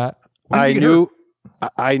 Boston Scott? I knew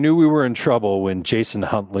we were in trouble when Jason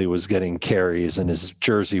Huntley was getting carries and his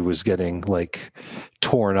jersey was getting like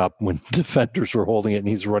torn up when defenders were holding it and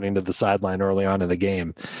he's running to the sideline early on in the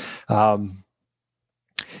game.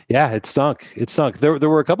 Yeah, it stunk. There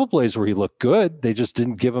were a couple plays where he looked good. They just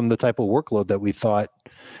didn't give him the type of workload that we thought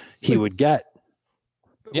he would get.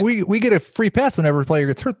 Yep. We get a free pass whenever a player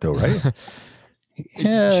gets hurt, though, right?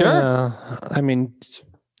 Yeah, sure. I mean,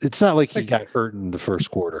 it's not like he got hurt in the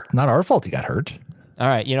first quarter. Not our fault he got hurt. All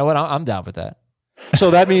right, you know what? I'm down with that.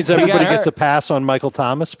 So that means everybody gets a pass on Michael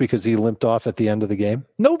Thomas because he limped off at the end of the game?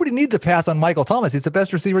 Nobody needs a pass on Michael Thomas. He's the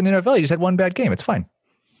best receiver in the NFL. He just had one bad game. It's fine.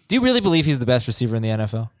 Do you really believe he's the best receiver in the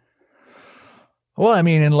NFL? Well, I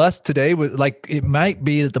mean, unless today was like, it might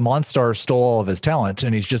be that the Monstars stole all of his talent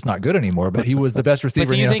and he's just not good anymore, but he was the best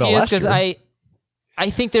receiver in the NFL last year. Do you think he is? Because I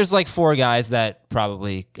think there's like 4 guys that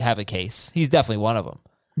probably have a case. He's definitely one of them.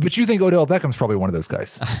 But you think Odell Beckham's probably one of those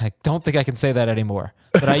guys? I don't think I can say that anymore.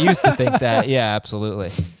 But I used to think that. Yeah,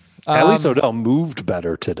 absolutely. At least Odell moved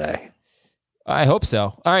better today. I hope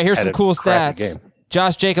so. All right, here's some cool stats.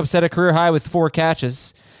 Josh Jacobs set a career high with 4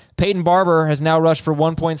 catches. Peyton Barber has now rushed for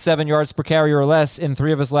 1.7 yards per carry or less in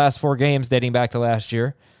 3 of his last 4 games dating back to last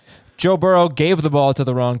year. Joe Burrow gave the ball to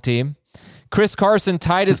the wrong team. Chris Carson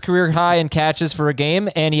tied his career high in catches for a game,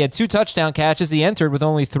 and he had 2 touchdown catches. He entered with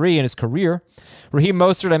only 3 in his career. Raheem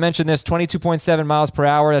Mostert, I mentioned this, 22.7 miles per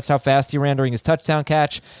hour. That's how fast he ran during his touchdown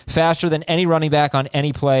catch. Faster than any running back on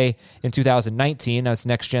any play in 2019. That's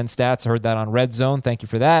next-gen stats. I heard that on Red Zone. Thank you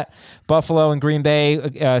for that. Buffalo and Green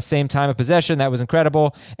Bay, same time of possession. That was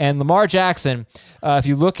incredible. And Lamar Jackson, if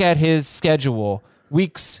you look at his schedule,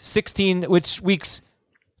 weeks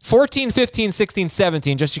 14, 15, 16,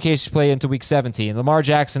 17, just in case you play into week 17. Lamar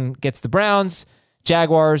Jackson gets the Browns,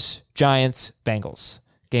 Jaguars, Giants, Bengals.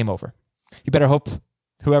 Game over. You better hope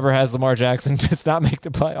whoever has Lamar Jackson does not make the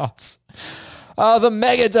playoffs. The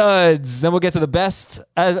mega duds. Then we'll get to the best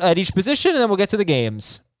at each position, and then we'll get to the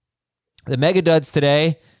games. The mega duds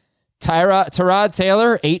today. Tyrod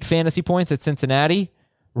Taylor, 8 fantasy points at Cincinnati.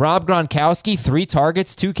 Rob Gronkowski, 3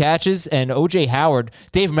 targets, 2 catches, and O.J. Howard.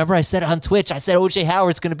 Dave, remember I said on Twitch, I said O.J.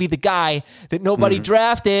 Howard's going to be the guy that nobody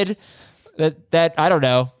drafted that, I don't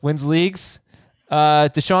know, wins leagues.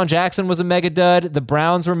 Deshaun Jackson was a mega dud. The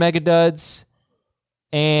Browns were mega duds.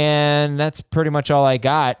 And that's pretty much all I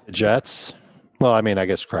got. The Jets? Well, I mean, I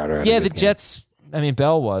guess Crowder had the game. Jets, I mean,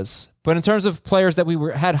 Bell was. But in terms of players that we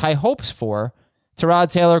had high hopes for,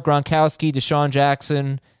 Tyrod Taylor, Gronkowski, Deshaun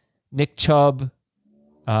Jackson, Nick Chubb,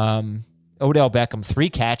 Odell Beckham, 3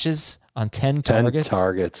 catches on 10 targets. 10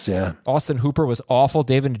 targets, yeah. Austin Hooper was awful.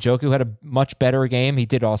 David Njoku had a much better game. He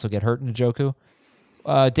did also get hurt in Njoku.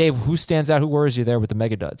 Dave, who stands out? Who worries you there with the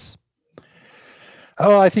mega duds?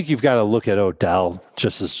 Oh, I think you've got to look at Odell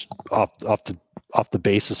just as off the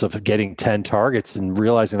basis of getting 10 targets and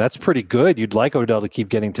realizing that's pretty good. You'd like Odell to keep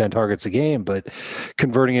getting 10 targets a game, but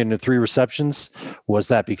converting it into 3 receptions, was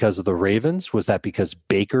that because of the Ravens? Was that because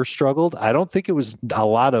Baker struggled? I don't think it was a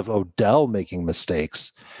lot of Odell making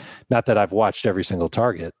mistakes. Not that I've watched every single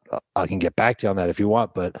target. I can get back to you on that if you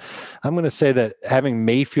want, but I'm going to say that having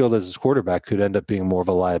Mayfield as his quarterback could end up being more of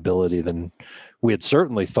a liability than we had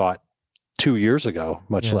certainly thought 2 years ago,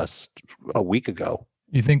 much less a week ago.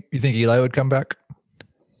 You think Eli would come back?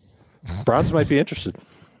 Browns might be interested.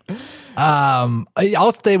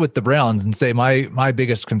 I'll stay with the Browns and say my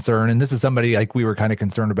biggest concern, and this is somebody like we were kind of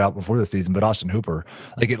concerned about before the season, but Austin Hooper,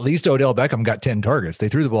 like at least Odell Beckham got 10 targets. They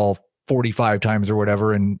threw the ball 45 times or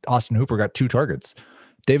whatever, and Austin Hooper got 2 targets.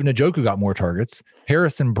 David Njoku got more targets.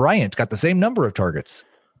 Harrison Bryant got the same number of targets.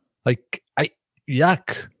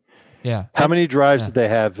 Yuck. Yeah. How many drives did they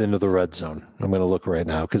have into the red zone? I'm going to look right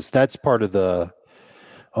now because that's part of the.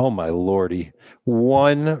 Oh my lordy!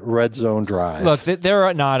 1 red zone drive. Look,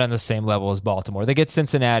 they're not on the same level as Baltimore. They get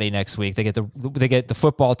Cincinnati next week. They get the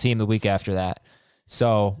football team the week after that.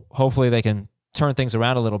 So hopefully they can turn things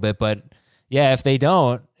around a little bit. But yeah, if they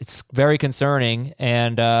don't, it's very concerning.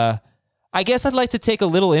 And I guess I'd like to take a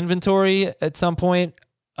little inventory at some point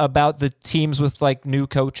about the teams with like new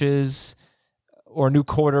coaches or new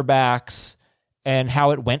quarterbacks and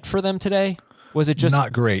how it went for them today. Was it just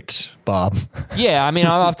not great, Bob? Yeah, I mean,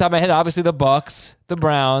 off the top of my head, obviously the Bucks, the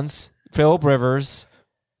Browns, Phillip Rivers,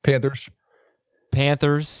 Panthers,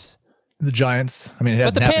 the Giants. I mean,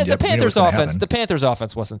 but the Panthers offense, the Panthers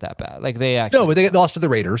offense wasn't that bad. Like they actually but they get lost to the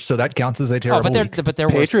Raiders, so that counts as a terrible. But they're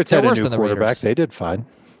Patriots worse, had a worse new than the quarterback. Raiders. They did fine.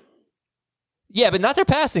 Yeah, but not their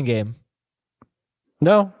passing game.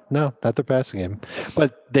 No, not their passing game.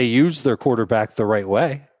 But they used their quarterback the right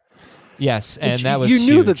way. Yes, and that was you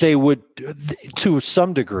knew huge. that they would, to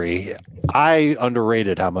some degree. I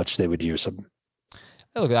underrated how much they would use him.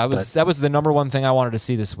 Look, that was the number one thing I wanted to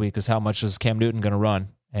see this week was how much was Cam Newton going to run,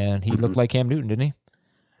 and he looked like Cam Newton, didn't he?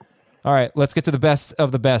 All right, let's get to the best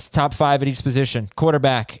of the best. Top 5 at each position.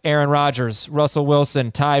 Quarterback, Aaron Rodgers, Russell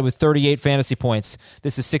Wilson, tied with 38 fantasy points.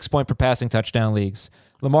 This is 6-point per passing touchdown leagues.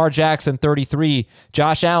 Lamar Jackson, 33.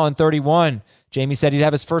 Josh Allen, 31. Jamie said he'd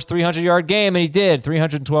have his first 300-yard game, and he did.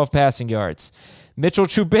 312 passing yards. Mitchell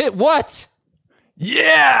Trubisky, what?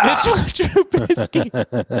 Yeah. Mitchell Trubisky,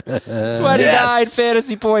 29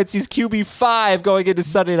 fantasy points. He's QB5 going into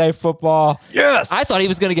Sunday Night Football. Yes. I thought he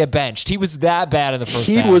was going to get benched. He was that bad in the first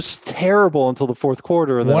half. He was terrible until the fourth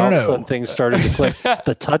quarter, and then all of a sudden things started to click.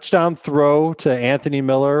 The touchdown throw to Anthony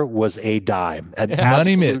Miller was a dime. An Money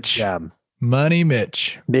absolute Mitch. gem. Money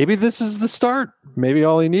Mitch. Maybe this is the start. Maybe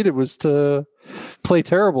all he needed was to play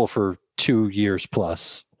terrible for 2 years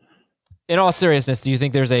plus. In all seriousness, do you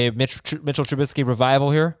think there's a Mitchell Trubisky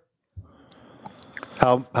revival here?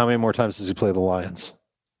 How many more times does he play the Lions?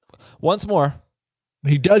 Once more.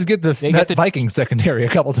 He does get this They get the Vikings secondary a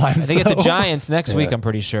couple times. They get the though. Giants next week, I'm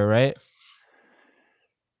pretty sure, right?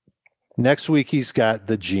 Next week he's got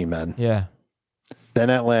the G-men. Yeah. Then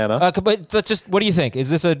Atlanta. But let's just, what do you think? Is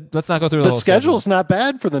this let's not go through the The whole schedule's not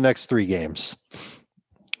bad for the next 3 games.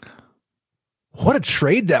 What a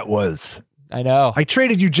trade that was. I know. I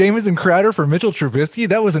traded you Jamison Crowder for Mitchell Trubisky.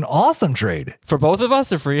 That was an awesome trade. For both of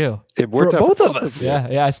us or for you? It worked For out both of us.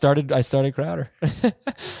 Yeah, I started Crowder.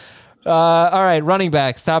 All right, running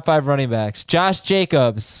backs, top 5 running backs. Josh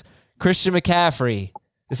Jacobs, Christian McCaffrey.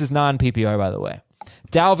 This is non-PPR, by the way.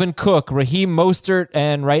 Dalvin Cook, Raheem Mostert,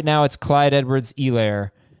 and right now it's Clyde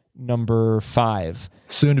Edwards-Helaire, number 5.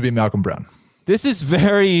 Soon to be Malcolm Brown. This is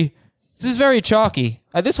very chalky.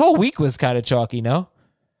 This whole week was kind of chalky, no?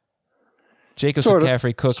 Jacobs,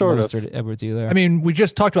 McCaffrey, Cook, Mostert, Edwards-Helaire. I mean, we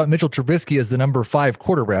just talked about Mitchell Trubisky as the number 5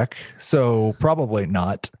 quarterback, so probably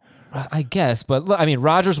not. I guess, but look, I mean,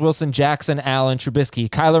 Rodgers, Wilson, Jackson, Allen, Trubisky,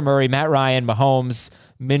 Kyler Murray, Matt Ryan, Mahomes,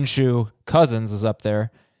 Minshew, Cousins is up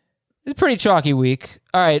there. It's a pretty chalky week.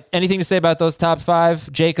 All right, anything to say about those top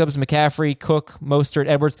 5? Jacobs, McCaffrey, Cook, Mostert,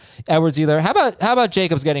 Edwards-Helaire. How about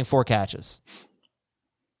Jacobs getting 4 catches?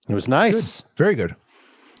 It was nice. Good. Very good.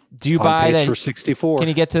 Do you On buy pace that? for 64. Can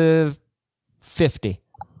he get to 50?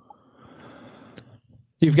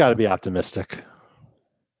 You've got to be optimistic.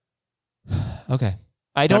 Okay.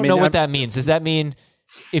 I don't know what that means. Does that mean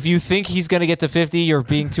if you think he's going to get to 50, you're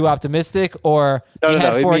being too optimistic, or No.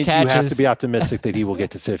 had It 4 means catches? you have to be optimistic that he will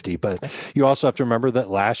get to 50. But you also have to remember that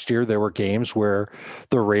last year there were games where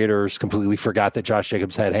the Raiders completely forgot that Josh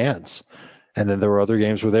Jacobs had hands. And then there were other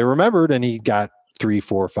games where they remembered and he got 3,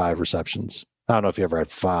 4, 5 receptions. I don't know if he ever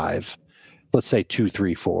had 5. Let's say 2,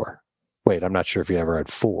 3, 4. Wait, I'm not sure if he ever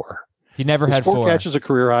had 4. He never Was had 4 4 catches a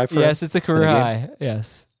career high for him? Yes, it's a career high.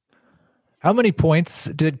 Yes. How many points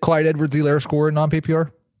did Clyde Edwards-Helaire score in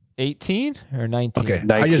non-PPR? 18 or 19? Okay.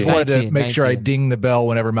 19. I just wanted to 19, make sure I 19. ding the bell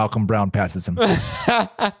whenever Malcolm Brown passes him. All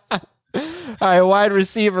right, wide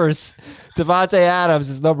receivers. Devontae Adams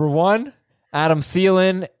is number 1. Adam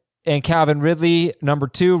Thielen and Calvin Ridley, number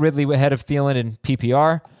 2. Ridley ahead of Thielen in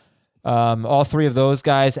PPR. All 3 of those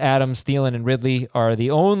guys, Adams, Thielen, and Ridley, are the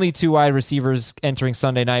only 2 wide receivers entering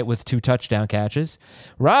Sunday night with 2 touchdown catches.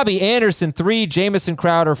 Robbie Anderson, 3. Jamison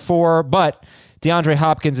Crowder, 4. But DeAndre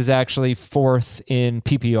Hopkins is actually 4th in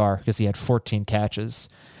PPR because he had 14 catches.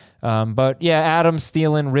 But yeah, Adams,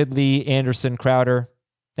 Thielen, Ridley, Anderson, Crowder.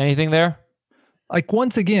 Anything there? Like,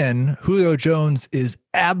 once again, Julio Jones is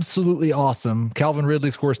absolutely awesome. Calvin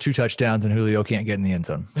Ridley scores 2 touchdowns and Julio can't get in the end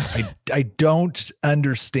zone. I don't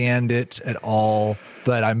understand it at all,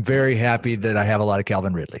 but I'm very happy that I have a lot of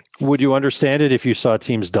Calvin Ridley. Would you understand it if you saw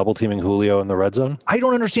teams double teaming Julio in the red zone? I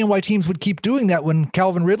don't understand why teams would keep doing that when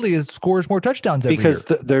Calvin Ridley scores more touchdowns every Because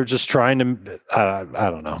year. they're just trying to, I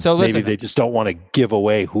don't know. So listen, maybe they just don't want to give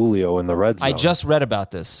away Julio in the red zone. I just read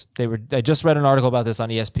about this. I just read an article about this on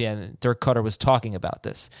ESPN. Dirk Cutter was talking about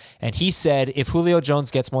this. And he said if Julio Jones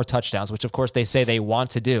gets more touchdowns, which of course they say they want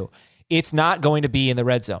to do, it's not going to be in the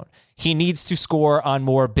red zone. He needs to score on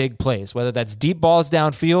more big plays, whether that's deep balls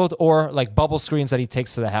downfield or like bubble screens that he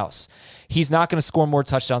takes to the house. He's not going to score more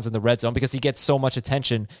touchdowns in the red zone because he gets so much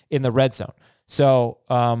attention in the red zone. So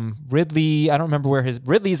Ridley, I don't remember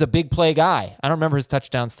Ridley is a big play guy. I don't remember his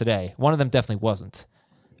touchdowns today. One of them definitely wasn't.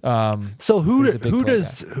 So who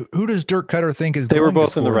does Dirk Cutter think is They were going to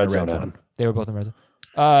both in the score red zone. Adam. They were both in the red zone.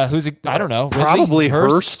 I don't know. Ridley? Probably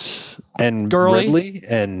Hurst and Gurley? Ridley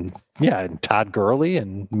and Todd Gurley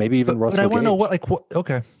and maybe even Russell But I want to know Gage. what.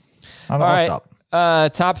 Okay, I'll All right. stop.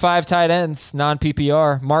 Top 5 tight ends,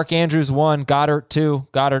 non-PPR. Mark Andrews 1, Goddard 2.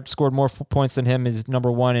 Goddard scored more points than him, is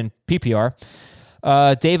number 1 in PPR.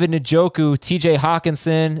 David Njoku, TJ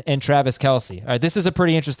Hawkinson, and Travis Kelce. All right, this is a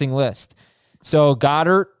pretty interesting list. So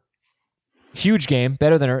Goddard, huge game,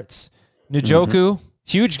 better than Ertz. Njoku,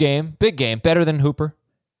 huge game, big game, better than Hooper.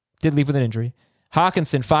 Did leave with an injury.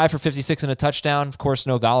 Hawkinson, 5 for 56 and a touchdown. Of course,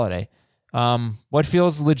 no Galladay. What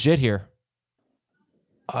feels legit here?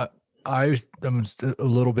 I'm a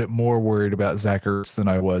little bit more worried about Zach Ertz than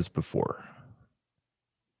I was before.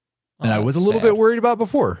 And I was a little bit worried about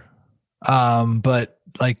before. But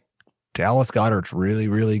like Dallas Goedert's really,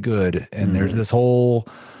 really good. And there's this whole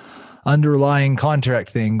underlying contract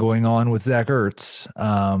thing going on with Zach Ertz,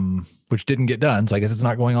 which didn't get done. So I guess it's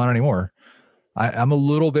not going on anymore. I'm a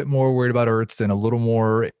little bit more worried about Ertz and a little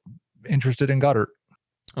more interested in Goddard.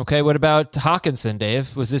 Okay, what about Hawkinson,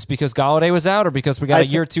 Dave? Was this because Galladay was out or because we got a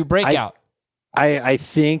year 2 breakout? I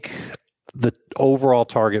think the overall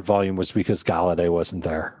target volume was because Galladay wasn't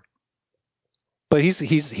there. But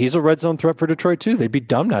he's a red zone threat for Detroit too. They'd be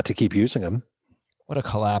dumb not to keep using him. What a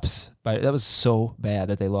collapse. That was so bad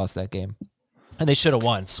that they lost that game. And they should have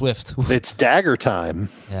won. Swift. It's dagger time.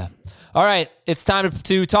 Yeah. All right, it's time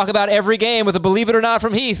to talk about every game with a Believe It or Not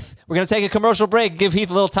from Heath. We're going to take a commercial break, give Heath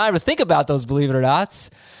a little time to think about those Believe It or Nots.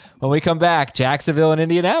 When we come back, Jacksonville and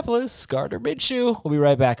Indianapolis, Gardner Minshew. We'll be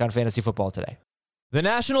right back on Fantasy Football Today. The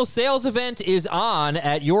national sales event is on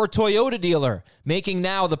at your Toyota dealer, making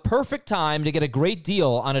now the perfect time to get a great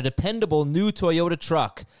deal on a dependable new Toyota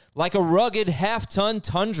truck. Like a rugged half-ton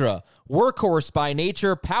Tundra, workhorse by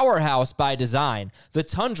nature, powerhouse by design, the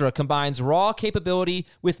Tundra combines raw capability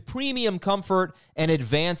with premium comfort and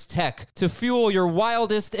advanced tech to fuel your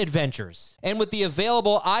wildest adventures. And with the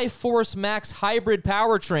available iForce Max hybrid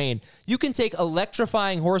powertrain, you can take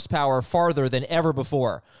electrifying horsepower farther than ever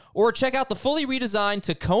before. Or check out the fully redesigned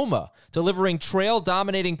Tacoma, delivering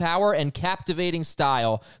trail-dominating power and captivating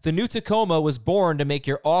style. The new Tacoma was born to make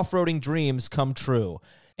your off-roading dreams come true.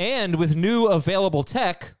 And with new available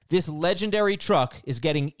tech, this legendary truck is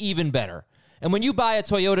getting even better. And when you buy a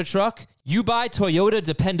Toyota truck, you buy Toyota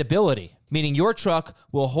dependability, meaning your truck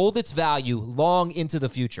will hold its value long into the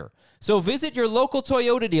future. So visit your local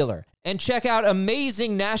Toyota dealer and check out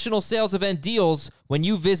amazing national sales event deals when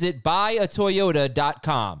you visit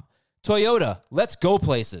buyatoyota.com. Toyota, let's go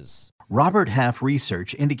places. Robert Half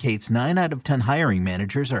research indicates 9 out of 10 hiring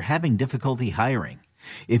managers are having difficulty hiring.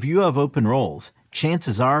 If you have open roles,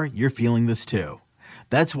 chances are you're feeling this too.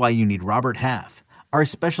 That's why you need Robert Half. Our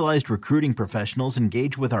specialized recruiting professionals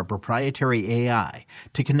engage with our proprietary AI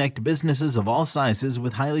to connect businesses of all sizes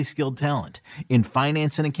with highly skilled talent in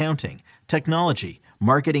finance and accounting, technology,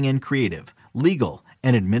 marketing and creative, legal,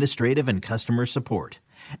 and administrative and customer support.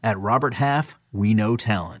 At Robert Half, we know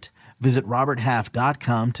talent. Visit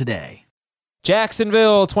roberthalf.com today.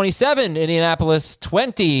 Jacksonville 27, Indianapolis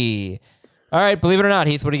 20. All right, believe it or not,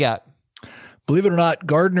 Heath, what do you got? Believe it or not,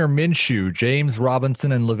 Gardner Minshew, James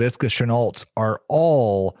Robinson, and Laviska Shenault are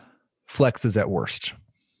all flexes at worst.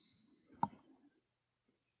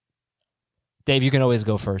 Dave, you can always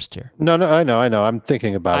go first here. No, I know. I'm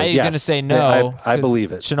thinking about it. I'm going to say no. I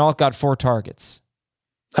believe it. Shenault got 4 targets.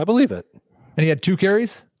 I believe it. And he had 2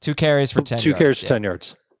 carries? 2 carries for 10 yards. 2 carries for 10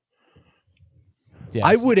 yards. Yes.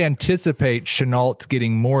 I would anticipate Shenault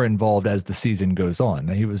getting more involved as the season goes on.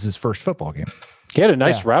 He was his first football game. He had a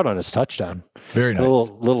nice route on his touchdown. Very nice.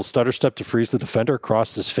 Little stutter step to freeze the defender,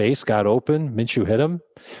 crossed his face, got open. Minshew hit him,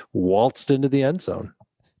 waltzed into the end zone.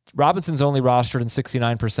 Robinson's only rostered in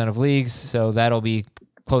 69% of leagues, so that'll be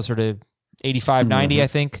closer to 85, 90, I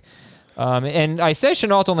think. And I say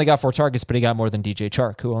Shenault only got 4 targets, but he got more than DJ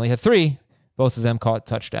Chark, who only had 3. Both of them caught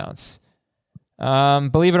touchdowns.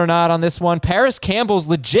 Believe it or not, on this one, Paris Campbell's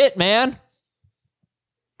legit, man.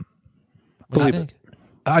 Believe it.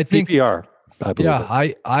 I think PPR. I believe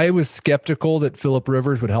it. I was skeptical that Phillip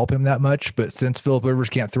Rivers would help him that much, but since Phillip Rivers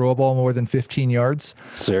can't throw a ball more than 15 yards,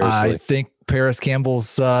 seriously, I think Paris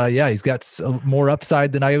Campbell's he's got more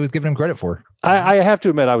upside than I was giving him credit for. I have to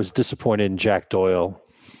admit I was disappointed in Jack Doyle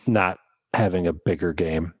not having a bigger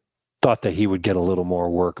game. Thought that he would get a little more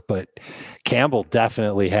work, but Campbell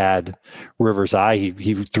definitely had Rivers' eye.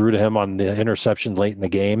 He threw to him on the interception late in the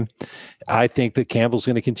game. I think that Campbell's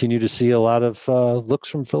going to continue to see a lot of looks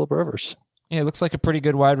from Phillip Rivers. Yeah, it looks like a pretty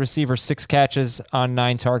good wide receiver. 6 catches on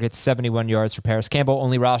 9 targets, 71 yards for Paris Campbell,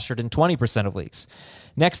 only rostered in 20% of leagues.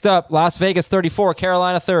 Next up, Las Vegas 34,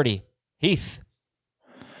 Carolina 30. Heath.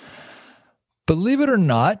 Believe it or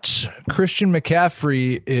not, Christian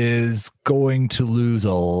McCaffrey is going to lose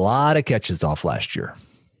a lot of catches off last year.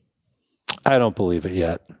 I don't believe it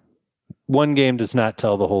yet. One game does not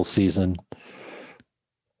tell the whole season.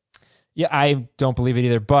 Yeah, I don't believe it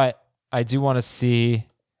either, but I do want to see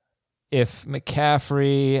if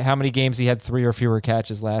McCaffrey, how many games he had 3 or fewer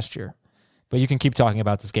catches last year. But you can keep talking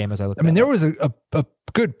about this game as I look. I mean, there was a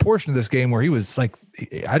good portion of this game where he was like,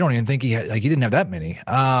 I don't even think he didn't have that many.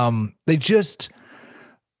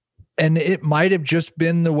 And it might have just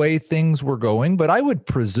been the way things were going, but I would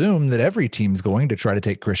presume that every team's going to try to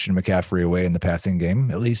take Christian McCaffrey away in the passing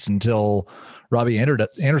game, at least until Robbie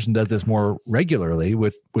Anderson does this more regularly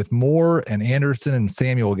with Moore and Anderson and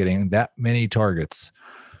Samuel getting that many targets.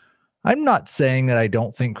 I'm not saying that I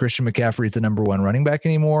don't think Christian McCaffrey is the number 1 running back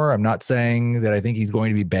anymore. I'm not saying that I think he's going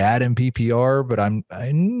to be bad in PPR, but I'm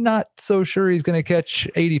not so sure he's going to catch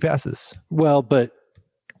 80 passes. Well, but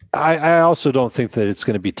I also don't think that it's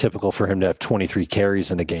going to be typical for him to have 23 carries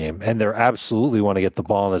in a game, and they absolutely want to get the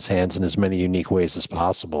ball in his hands in as many unique ways as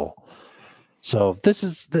possible. So this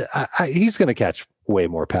is he's going to catch way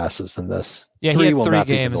more passes than this. Yeah, he had 3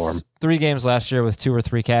 games. 3 games last year with 2 or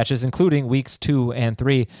 3 catches, including weeks 2 and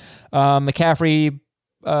 3. McCaffrey,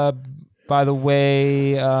 by the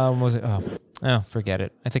way, was it? Oh, forget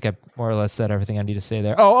it. I think I more or less said everything I need to say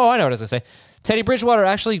there. Oh, I know what I was going to say. Teddy Bridgewater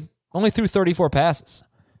actually only threw 34 passes.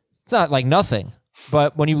 It's not like nothing,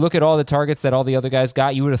 but when you look at all the targets that all the other guys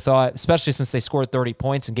got, you would have thought, especially since they scored 30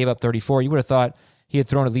 points and gave up 34, you would have thought he had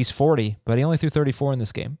thrown at least 40, but he only threw 34 in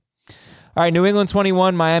this game. All right, New England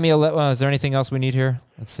 21, Miami 11. Is there anything else we need here?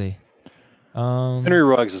 Let's see. Henry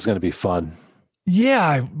Ruggs is going to be fun. Yeah,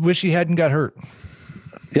 I wish he hadn't got hurt.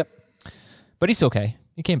 Yep. But he's okay.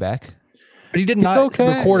 He came back. But he did not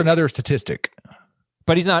record another statistic.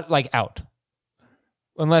 But he's not like out.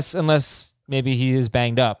 Unless maybe he is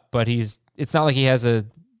banged up, but it's not like he has a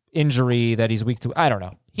injury that he's weak to. I don't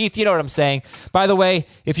know. Heath, you know what I'm saying? By the way,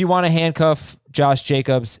 if you want to handcuff Josh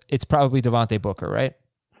Jacobs, it's probably Devontae Booker, right?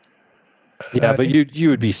 Yeah, but you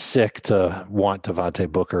would be sick to want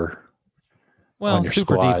Devontae Booker. Well, on your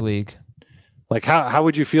super squad. deep league. Like how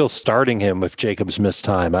would you feel starting him if Jacobs missed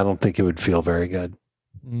time? I don't think it would feel very good.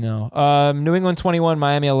 No. New England 21,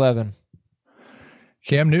 Miami 11.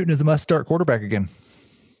 Cam Newton is a must-start quarterback again.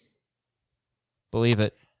 Believe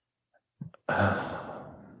it. I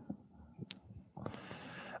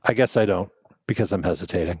guess I don't, because I'm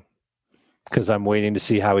hesitating. Because I'm waiting to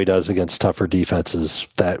see how he does against tougher defenses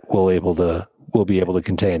that will be able to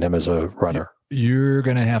contain him as a runner. You're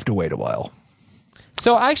going to have to wait a while.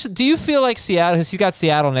 So actually, do you feel like Seattle, he's got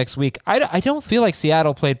Seattle next week. I don't feel like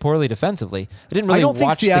Seattle played poorly defensively. I didn't really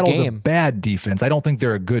watch the game. I don't think Seattle's a bad defense. I don't think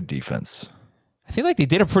they're a good defense. I feel like they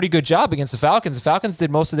did a pretty good job against the Falcons. The Falcons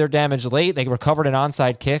did most of their damage late. They recovered an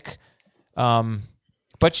onside kick.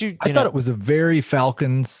 But I thought it was a very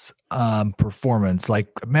Falcons performance. Like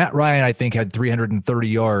Matt Ryan, I think, had 330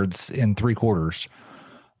 yards in 3 quarters.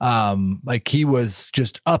 Like he was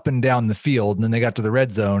just up and down the field, and then they got to the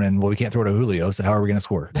red zone, and we can't throw to Julio, so how are we going to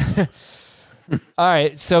score? All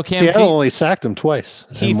right, so Cam, Seattle only sacked him twice,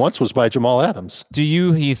 and once was by Jamal Adams. Do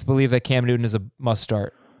you, Heath, believe that Cam Newton is a must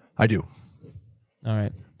start? I do. All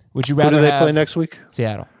right. Would you rather Who do they play next week?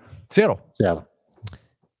 Seattle.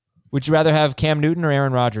 Would you rather have Cam Newton or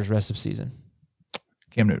Aaron Rodgers rest of season?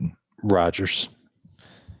 Cam Newton. Rodgers.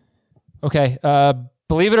 Okay.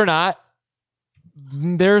 Believe it or not,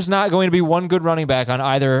 there's not going to be one good running back on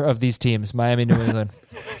either of these teams, Miami, New England.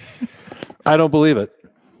 I don't believe it.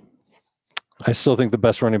 I still think the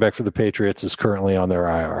best running back for the Patriots is currently on their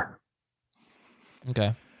IR.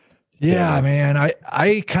 Okay. Yeah, man.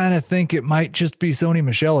 I kind of think it might just be Sony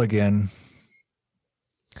Michel again.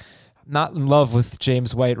 Not in love with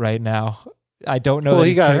James White right now. I don't know. Well,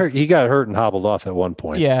 he got hurt. He got hurt and hobbled off at one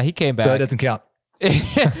point. Yeah, he came back. So that doesn't count.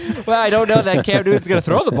 Well, I don't know that Cam Newton's going to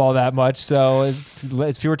throw the ball that much, so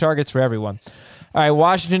it's fewer targets for everyone. All right,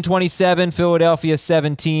 Washington 27, Philadelphia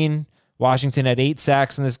 17. Washington had 8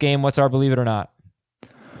 sacks in this game. What's our believe it or not?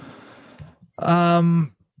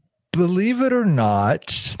 Believe it or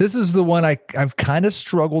not, this is the one I've kind of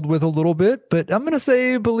struggled with a little bit, but I'm going to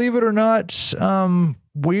say, believe it or not,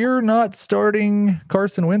 we're not starting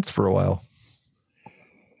Carson Wentz for a while.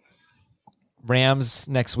 Rams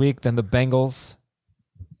next week, then the Bengals.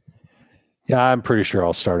 Yeah, I'm pretty sure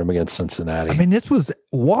I'll start him against Cincinnati. I mean, this was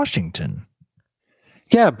Washington.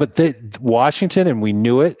 Yeah, but Washington, and we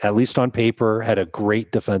knew it, at least on paper, had a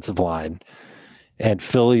great defensive line. And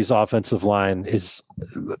Philly's offensive line there's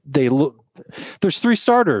 3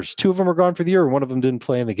 starters. 2 of them are gone for the year. One of them didn't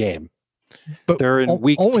play in the game. But they're in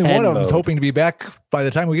week 10 only one of them is mode. hoping to be back by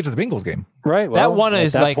the time we get to the Bengals game. Right. Well, that one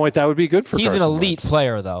is at that like point, that would be good for he's Carson an elite Wentz.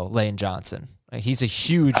 player, though, Lane Johnson. He's a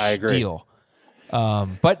huge deal. agree.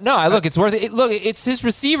 But no, look, it's worth it. Look, it's his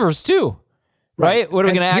receivers too, right? What are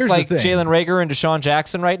we going to act like Jalen Reagor and Deshaun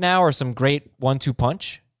Jackson right now, or some great 1-2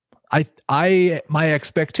 punch? My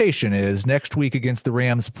expectation is next week against the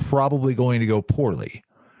Rams probably going to go poorly.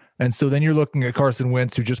 And so then you're looking at Carson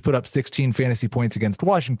Wentz, who just put up 16 fantasy points against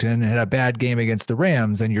Washington and had a bad game against the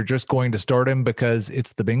Rams, and you're just going to start him because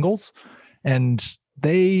it's the Bengals. And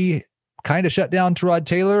they kind of shut down Tyrod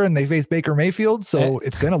Taylor and they face Baker Mayfield. So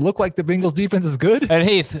it's going to look like the Bengals defense is good. And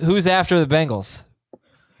Heath, who's after the Bengals?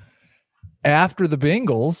 After the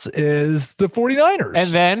Bengals is the 49ers. And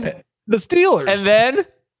then the Steelers. And then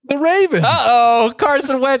the Ravens. Uh-oh.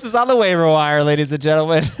 Carson Wentz is on the waiver wire, ladies and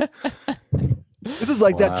gentlemen. This is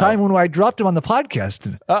like that time when I dropped him on the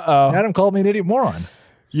podcast. Uh-oh. Adam called me an idiot moron.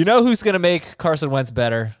 You know who's going to make Carson Wentz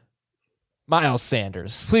better? Miles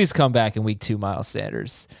Sanders. Please come back in week 2, Miles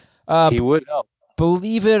Sanders. He would help.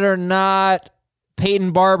 Believe it or not,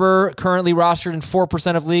 Peyton Barber, currently rostered in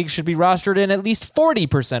 4% of leagues, should be rostered in at least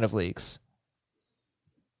 40% of leagues.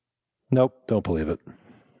 Nope, don't believe it.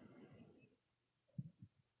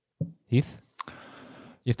 Heath?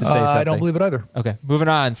 You have to say something. I don't believe it either. Okay, moving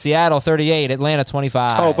on. Seattle 38, Atlanta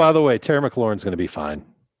 25. Oh, by the way, Terry McLaurin's going to be fine.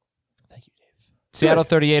 Thank you, Dave. Seattle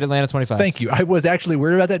 38, Atlanta 25. Thank you. I was actually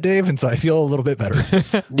worried about that, Dave, and so I feel a little bit better.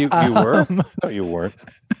 You were? No, you weren't.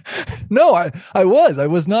 No, I was. I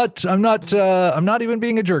was not. I'm not even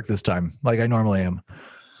being a jerk this time, like I normally am.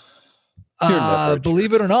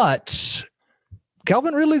 Believe it or not,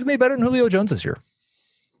 Calvin Ridley's made better than Julio Jones this year.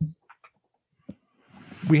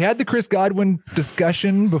 We had the Chris Godwin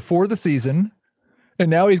discussion before the season, and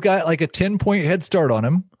now he's got like a 10-point head start on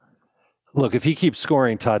him. Look, if he keeps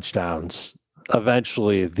scoring touchdowns,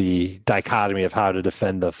 eventually the dichotomy of how to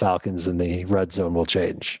defend the Falcons in the red zone will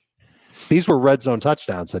change. These were red zone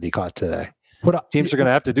touchdowns that he caught today. Teams are going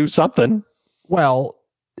to have to do something. Well,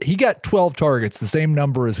 he got 12 targets, the same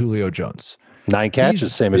number as Julio Jones. 9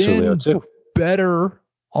 catches, same as Julio too. Better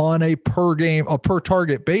on a per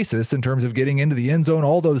target basis in terms of getting into the end zone,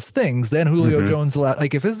 all those things, then Julio Jones.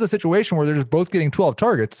 Like if this is a situation where they're just both getting 12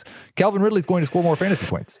 targets, Calvin Ridley's going to score more fantasy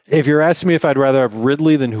points. If you're asking me if I'd rather have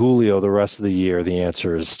Ridley than Julio the rest of the year, the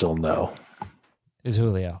answer is still no. Is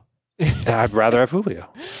Julio. I'd rather have Julio.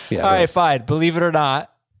 Yeah. All right, fine. Believe it or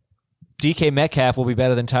not, DK Metcalf will be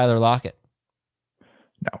better than Tyler Lockett.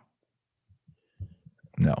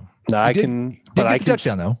 No, I can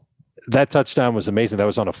touchdown though. That touchdown was amazing. That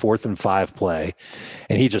was on a 4th and 5 play,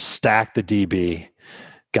 and he just stacked the DB,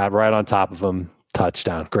 got right on top of him.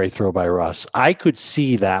 Touchdown. Great throw by Russ. I could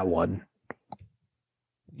see that one.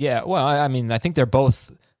 Yeah, well, I mean, I think they're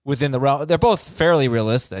both within the realm. They're both fairly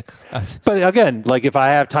realistic. But again, like if I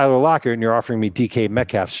have Tyler Lockett and you're offering me DK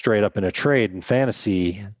Metcalf straight up in a trade in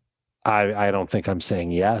fantasy, I don't think I'm saying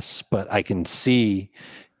yes, but I can see,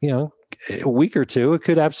 a week or two, it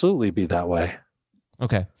could absolutely be that way.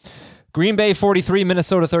 Okay. Green Bay 43,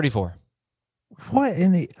 Minnesota 34. What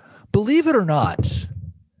believe it or not,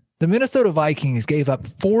 the Minnesota Vikings gave up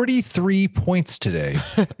 43 points today,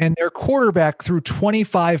 and their quarterback threw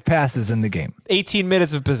 25 passes in the game. 18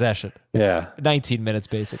 minutes of possession. Yeah. 19 minutes,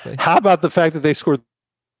 basically. How about the fact that they scored?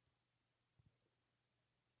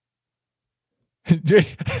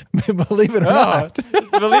 Believe it or not.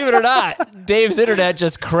 Believe it or not, Dave's internet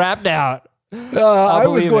just crapped out. I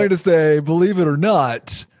was going to say, believe it or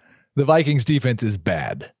not, the Vikings defense is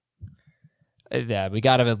bad. Yeah, we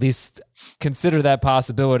got to at least consider that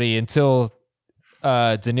possibility until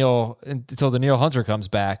Danielle Hunter comes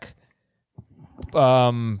back.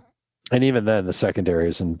 And even then, the secondary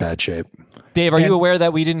is in bad shape. Dave, are you aware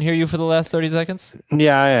that we didn't hear you for the last 30 seconds?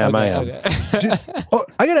 Yeah, I am. Okay, I am. Okay.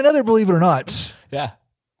 I got another believe it or not. Yeah.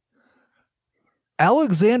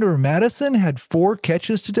 Alexander Madison had 4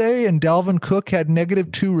 catches today, and Dalvin Cook had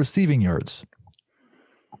 -2 receiving yards.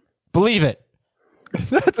 Believe it.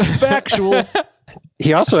 That's factual.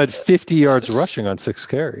 He also had 50 yards rushing on 6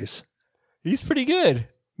 carries. He's pretty good.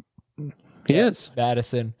 He is.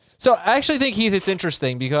 Madison. So I actually think, Heath, it's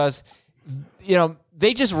interesting because,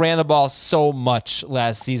 they just ran the ball so much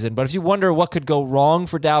last season. But if you wonder what could go wrong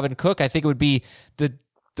for Dalvin Cook, I think it would be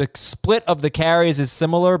the split of the carries is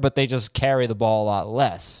similar, but they just carry the ball a lot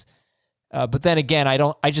less. But then again,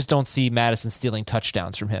 I just don't see Madison stealing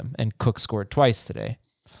touchdowns from him, and Cook scored twice today.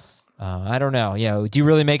 I don't know. Yeah. Do you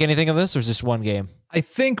really make anything of this, or is this one game? I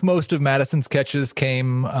think most of Madison's catches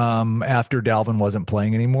came after Dalvin wasn't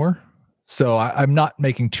playing anymore. So I'm not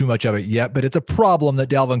making too much of it yet, but it's a problem that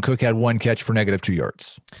Dalvin Cook had 1 catch for -2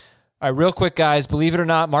 yards. All right, real quick, guys. Believe it or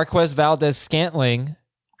not, Marquez Valdez-Scantling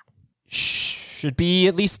should be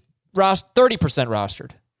at least 30%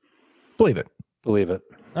 rostered. Believe it. Believe it.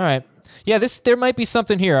 All right. Yeah, there might be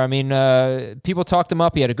something here. I mean, people talked him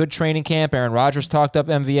up. He had a good training camp. Aaron Rodgers talked up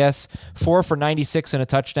MVS, 4 for 96 and a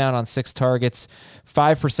touchdown on 6 targets,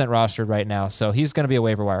 5% rostered right now. So he's going to be a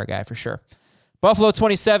waiver wire guy for sure. Buffalo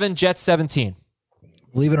 27, Jets 17.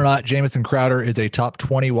 Believe it or not, Jamison Crowder is a top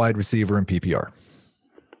 20 wide receiver in PPR.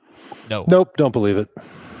 No. Nope, don't believe it.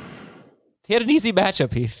 He had an easy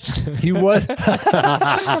matchup, Heath. He was he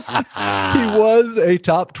was a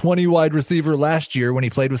top 20 wide receiver last year when he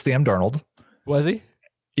played with Sam Darnold. Was he?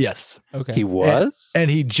 Yes. Okay. He was?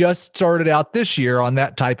 And he just started out this year on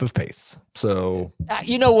that type of pace. So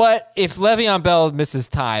You know what? If Le'Veon Bell misses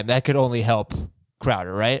time, that could only help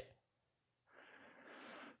Crowder, right?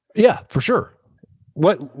 yeah, for sure.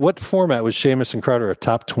 What format was Sheamus and Crowder a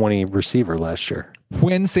top 20 receiver last year?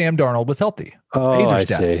 When Sam Darnold was healthy. Oh, Hazer I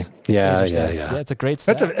stats. see. Yeah. That's a great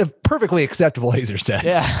stat. That's a perfectly acceptable Hazer stat.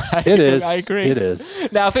 Yeah, It is. I agree. It is.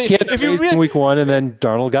 Now, if you really, week 1 and then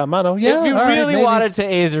Darnold got mono. Yeah. if you all right, really maybe. wanted to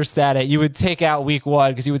Azer stat it, you would take out week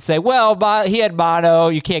 1 because you would say, well, he had mono.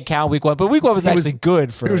 You can't count week 1. But week 1 was actually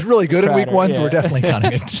good for It was really good in week Crowder. 1, so Yeah. we're definitely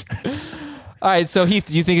counting it. All right. So, Heath,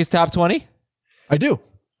 do you think he's top 20? I do.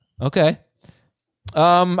 Okay.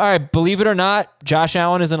 All right. Believe it or not, Josh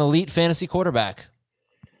Allen is an elite fantasy quarterback.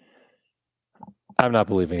 I'm not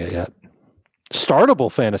believing it yet.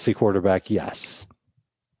 Startable fantasy quarterback, yes.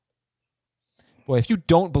 Boy, if you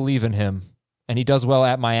don't believe in him and he does well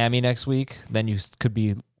at Miami next week, then you could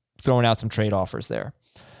be throwing out some trade offers there.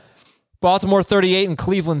 Baltimore 38 and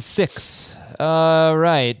Cleveland 6.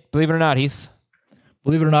 Right. Believe it or not, Heath.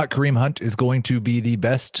 Believe it or not, Kareem Hunt is going to be the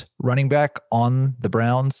best running back on the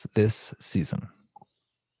Browns this season.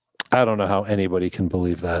 I don't know how anybody can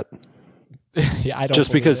believe that. Yeah, I don't.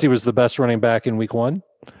 Just because he was the best running back in week 1?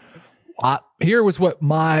 Here was what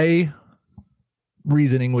my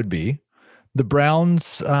reasoning would be. The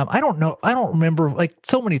Browns, I don't know. I don't remember. Like,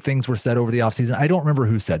 so many things were said over the offseason. I don't remember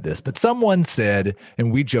who said this, but someone said,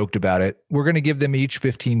 and we joked about it, we're going to give them each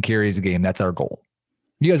 15 carries a game. That's our goal.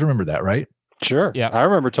 You guys remember that, right? Sure. Yeah. I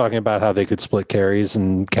remember talking about how they could split carries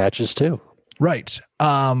and catches too. Right.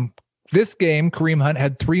 This game, Kareem Hunt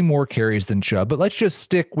had 3 more carries than Chubb, but let's just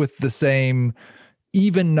stick with the same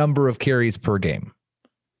even number of carries per game.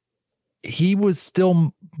 He was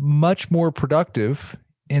still much more productive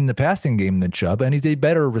in the passing game than Chubb, and he's a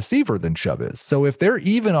better receiver than Chubb is. So if they're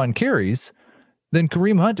even on carries, then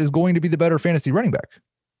Kareem Hunt is going to be the better fantasy running back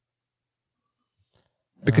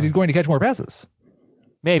because he's going to catch more passes.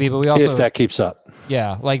 Maybe, but we also If that keeps up.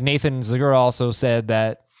 yeah, like Nathan Zagura also said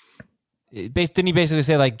that. Didn't he basically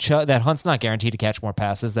say like that Hunt's not guaranteed to catch more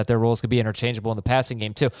passes, that their roles could be interchangeable in the passing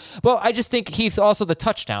game too? Well, I just think Heath also the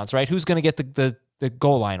touchdowns, right? Who's going to get the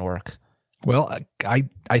goal line work? Well,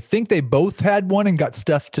 I think they both had one and got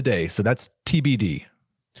stuffed today, so that's TBD.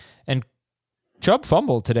 And Chubb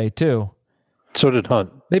fumbled today too. So did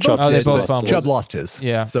Hunt. They both, Oh, they did, both but fumbled. Chubb lost his.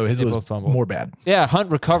 Yeah, So his they was both fumbled. more bad. Yeah,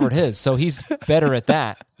 Hunt recovered his, so he's better at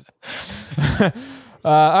that.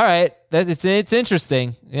 All right, it's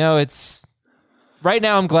interesting. You know, it's right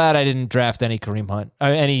now. I'm glad I didn't draft any Kareem Hunt,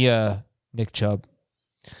 any Nick Chubb,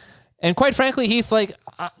 and quite frankly, Heath, like,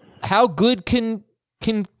 how good can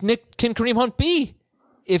Kareem Hunt be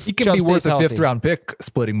if He can Chubb be worth stays a healthy? 5th round pick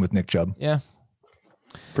splitting with Nick Chubb Yeah,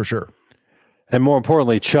 for sure. And more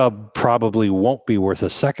importantly, Chubb probably won't be worth a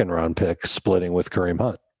 2nd round pick splitting with Kareem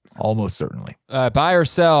Hunt. Almost certainly. buy or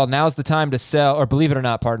sell. Now's the time to sell, or believe it or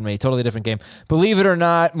not, pardon me, totally different game. Believe it or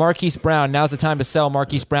not, Marquise Brown. Now's the time to sell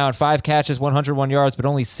Marquise Brown. 5 catches, 101 yards, but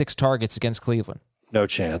only 6 targets against Cleveland. No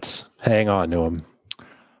chance. Hang on to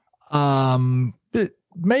him.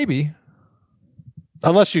 Maybe.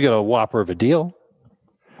 Unless you get a whopper of a deal.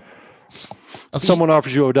 Okay. Someone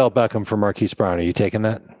offers you Odell Beckham for Marquise Brown. Are you taking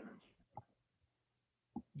that?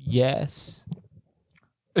 Yes.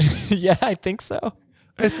 Yeah, I think so.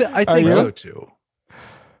 I Are think you? so too.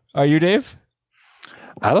 Are you, Dave?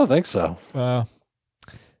 I don't think so.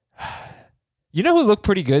 You know who looked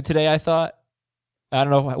pretty good today, I thought? I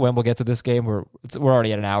don't know when we'll get to this game. We're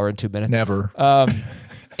already at an hour and 2 minutes. Never.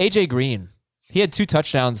 AJ Green. He had 2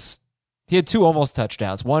 touchdowns. He had 2 almost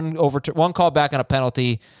touchdowns. One called back on a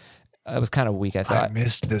penalty. It was kind of weak, I thought. I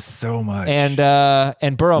missed this so much.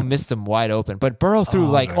 And Burrow missed him wide open, but Burrow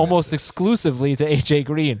threw almost exclusively to AJ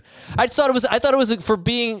Green. I thought it was for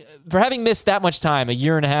having missed that much time, a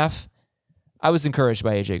year and a half. I was encouraged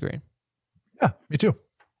by AJ Green. Yeah, me too.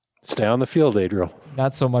 Stay on the field, Adriel.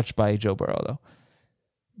 Not so much by Joe Burrow though.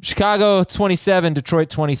 Chicago 27, Detroit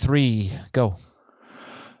 23. Go.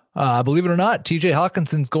 Believe it or not, TJ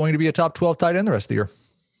Hawkinson's going to be a top 12 tight end the rest of the year.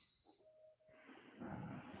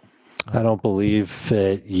 I don't believe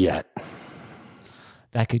it yet.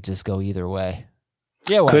 That could just go either way.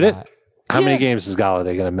 Yeah, why Could it? not? How Yeah. many games is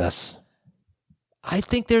Galladay going to miss? I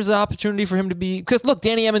think there's an opportunity for him to be, because look,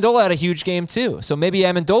 Danny Amendola had a huge game too. So maybe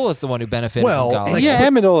Amendola is the one who benefited Well, from Galladay. Yeah,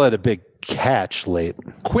 Amendola had a big catch late.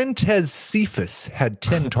 Quintez Cephas had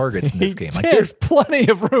 10 targets in this game. Like, did. there's plenty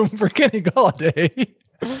of room for Kenny Galladay.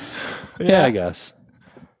 Yeah, I guess.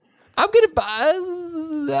 I'm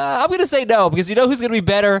gonna say no, because you know who's gonna be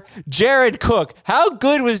better? Jared Cook. How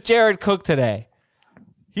good was Jared Cook today?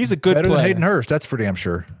 He's a good Better player. than Hayden Hurst, that's for damn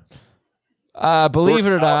sure. Believe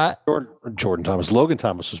it or not. Jordan Thomas. Logan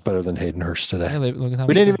Thomas was better than Hayden Hurst today. Yeah, look at how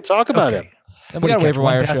We didn't even talk about him. And we got a waiver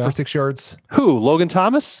wire pass show. for 6 yards. Who? Logan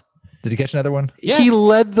Thomas? Did he catch another one? Yeah. He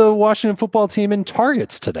led the Washington football team in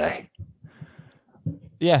targets today.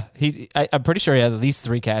 Yeah, I'm pretty sure he had at least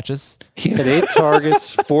 3 catches. He had 8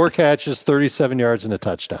 targets, 4 catches, 37 yards, and a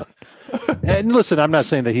touchdown. And listen, I'm not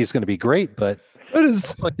saying that he's going to be great, but That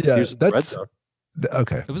is, yeah, here's the red that's zone.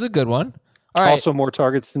 okay. It was a good one. All right. Also more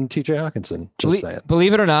targets than TJ Hawkinson. Just saying.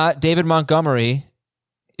 Believe it or not, David Montgomery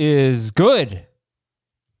is good.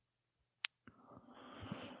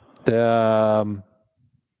 I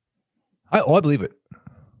believe it.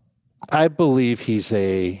 I believe he's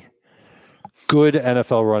a good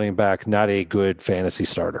NFL running back, not a good fantasy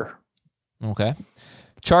starter. Okay.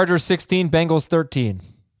 Chargers 16, Bengals 13.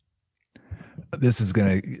 This is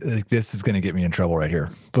gonna get me in trouble right here.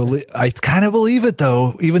 I kind of believe it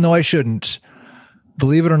though, even though I shouldn't.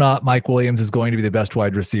 Believe it or not, Mike Williams is going to be the best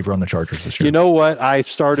wide receiver on the Chargers this year. You know what? I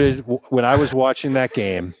started when I was watching that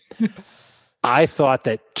game. I thought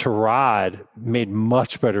that Tyrod made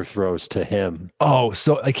much better throws to him. Oh,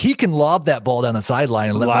 so like he can lob that ball down the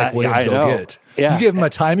sideline and let Mike Williams go get it. Yeah. You give him a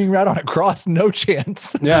timing route on a cross, no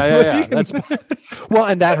chance. Yeah. That's well,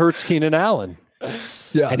 and that hurts Keenan Allen.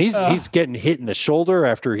 Yeah, And he's getting hit in the shoulder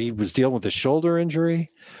after he was dealing with a shoulder injury.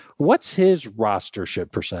 What's his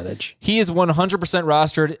rostership percentage? He is 100%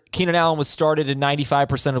 rostered. Keenan Allen was started in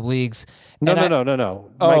 95% of leagues. No. Mike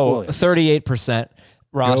Oh, Williams. 38%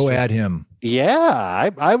 rostered. go at him. Yeah,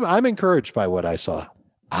 I'm encouraged by what I saw.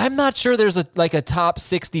 I'm not sure there's a top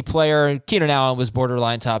 60 player. Keenan Allen was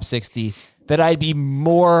borderline top 60 that I'd be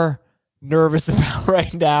more nervous about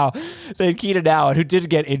right now than Keenan Allen, who did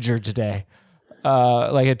get injured today.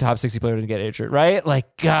 Like a top 60 player didn't get injured, right?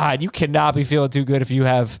 Like, God, you cannot be feeling too good if you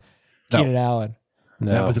have Keenan Allen.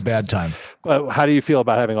 No. That was a bad time. But how do you feel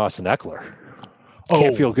about having Austin Eckler?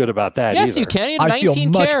 Can't feel good about that Yes, either. you can. He had I feel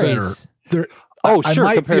 19 much carries. better. Sure,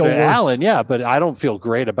 might compared feel to worse. Allen, yeah, but I don't feel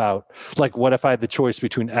great about, like, what if I had the choice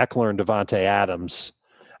between Eckler and Devontae Adams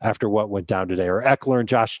after what went down today, or Eckler and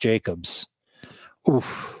Josh Jacobs?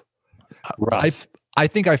 Oof. Rough. I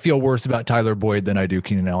think I feel worse about Tyler Boyd than I do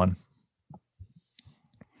Keenan Allen.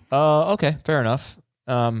 Okay, fair enough.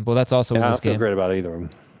 Well, that's also in I this don't feel game. great about either of them.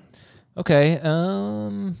 Okay.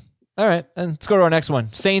 All right, and let's go to our next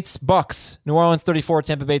one. Saints, Bucks. New Orleans 34,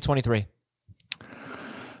 Tampa Bay 23.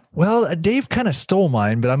 Well, Dave kind of stole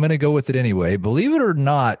mine, but I'm going to go with it anyway. Believe it or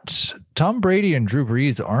not, Tom Brady and Drew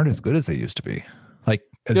Brees aren't as good as they used to be. Like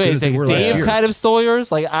as good as they were last Dave year. kind of stole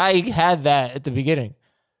yours? Like I had that at the beginning.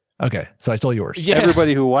 Okay, so I stole yours. Yeah.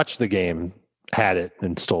 Everybody who watched the game had it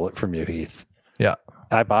and stole it from you, Heath. Yeah.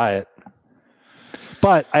 I buy it.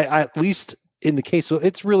 But I at least in the case of,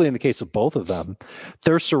 it's really in the case of both of them,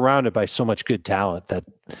 they're surrounded by so much good talent that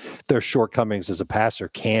their shortcomings as a passer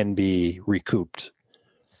can be recouped.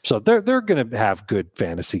 So they're going to have good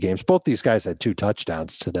fantasy games. Both these guys had 2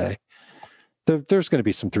 touchdowns today. There's going to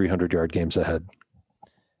be some 300-yard games ahead.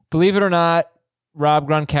 Believe it or not, Rob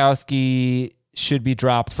Gronkowski should be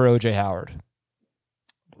dropped for OJ Howard.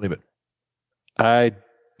 Believe it.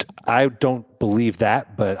 I don't believe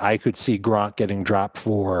that, but I could see Gronk getting dropped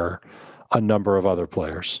for a number of other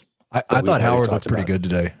players. I we've thought already Howard talked looked pretty about. good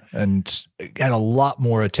today and had a lot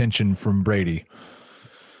more attention from Brady.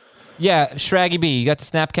 Yeah, Shraggy B, you got the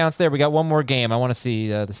snap counts there? We got one more game. I want to see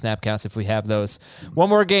the snap counts if we have those. One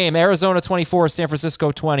more game. Arizona 24, San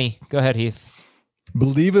Francisco 20. Go ahead, Heath.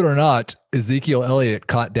 Believe it or not, Ezekiel Elliott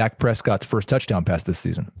caught Dak Prescott's first touchdown pass this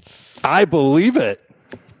season. I believe it.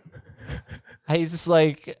 He's just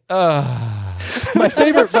like, My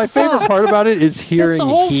favorite part about it is hearing that's the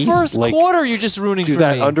whole Heath, first like, quarter you're just ruining do for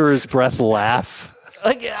that me. under his breath laugh.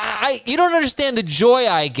 Like you don't understand the joy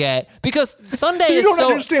I get because Sunday You is don't so.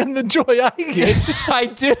 understand the joy I get. I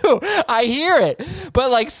do. I hear it. But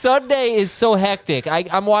like Sunday is so hectic.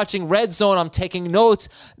 I'm watching Red Zone. I'm taking notes.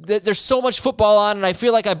 There's so much football on, and I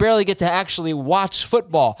feel like I barely get to actually watch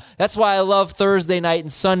football. That's why I love Thursday night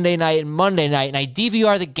and Sunday night and Monday night. And I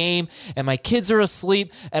DVR the game, and my kids are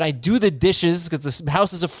asleep, and I do the dishes because the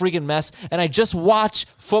house is a freaking mess, and I just watch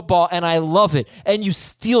football, and I love it. And you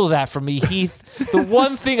steal that from me, Heath. The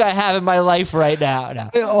one thing I have in my life right now. No.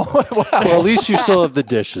 Oh, wow. Well, at least you still have the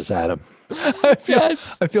dishes, Adam. I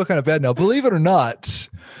feel kind of bad now. Believe it or not,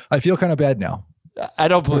 I feel kind of bad now. I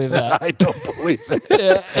don't believe that. I don't believe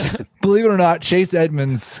it. Believe it or not, Chase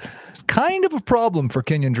Edmonds is kind of a problem for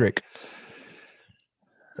Kenyon Drake.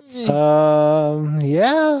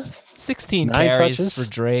 Yeah. 16 9 carries touches for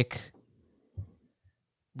Drake.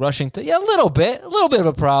 Rushing a little bit of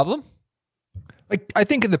a problem. Like, I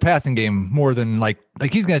think in the passing game, more than like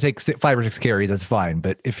he's going to take 5 or 6 carries, that's fine.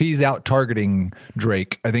 But if he's out targeting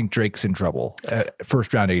Drake, I think Drake's in trouble at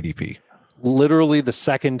first round ADP. Literally the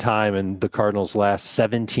second time in the Cardinals' last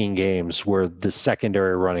 17 games where the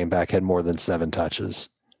secondary running back had more than 7 touches.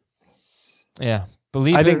 Yeah.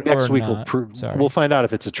 I think next week we'll find out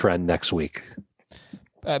if it's a trend next week.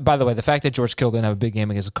 By the way, the fact that George Kittle didn't have a big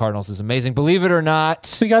game against the Cardinals is amazing. Believe it or not.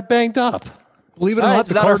 He got banged up. Believe it or not,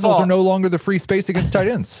 the Cardinals are no longer the free space against tight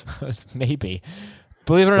ends. Maybe.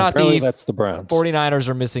 Believe it or not, that's the Browns. 49ers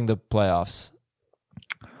are missing the playoffs.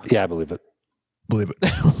 Yeah, I believe it. Believe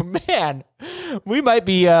it. Man, we might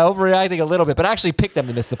be overreacting a little bit, but I actually picked them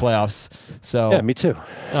to miss the playoffs. So yeah, me too.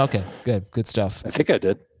 Okay, good stuff. I think I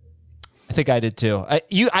did. I think I did too.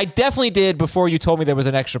 I definitely did before you told me there was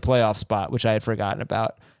an extra playoff spot, which I had forgotten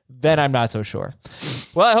about. Then I'm not so sure.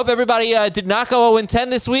 Well, I hope everybody did not go 0-10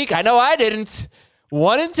 this week. I know I didn't.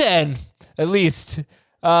 1-10 at least.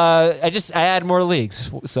 I had more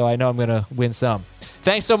leagues, so I know I'm gonna win some.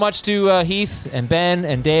 Thanks so much to Heath and Ben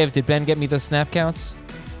and Dave. Did Ben get me the snap counts?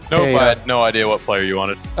 Nope, I had no idea what player you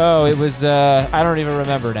wanted. Oh, it was I don't even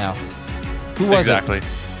remember now. Who was exactly?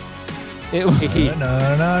 It was Heath.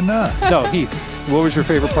 No, Heath. What was your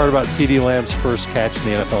favorite part about CeeDee Lamb's first catch in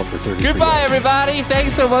the NFL for 33 Goodbye, yards? everybody.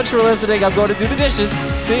 Thanks so much for listening. I'm going to do the dishes.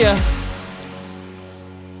 See ya.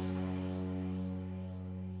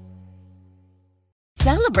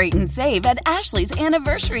 Celebrate and save at Ashley's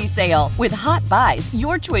Anniversary Sale. With Hot Buys,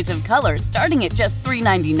 your choice of colors starting at just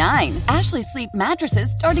 $3.99. Ashley Sleep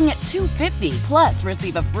mattresses starting at $2.50. Plus,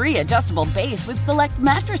 receive a free adjustable base with select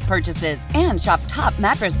mattress purchases. And shop top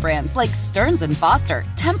mattress brands like Stearns & Foster,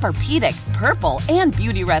 Tempur-Pedic, Purple, and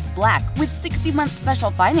Beautyrest Black with 60-month special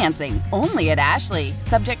financing. Only at Ashley.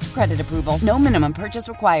 Subject to credit approval. No minimum purchase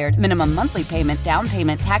required. Minimum monthly payment, down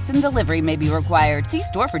payment, tax, and delivery may be required. See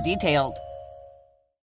store for details.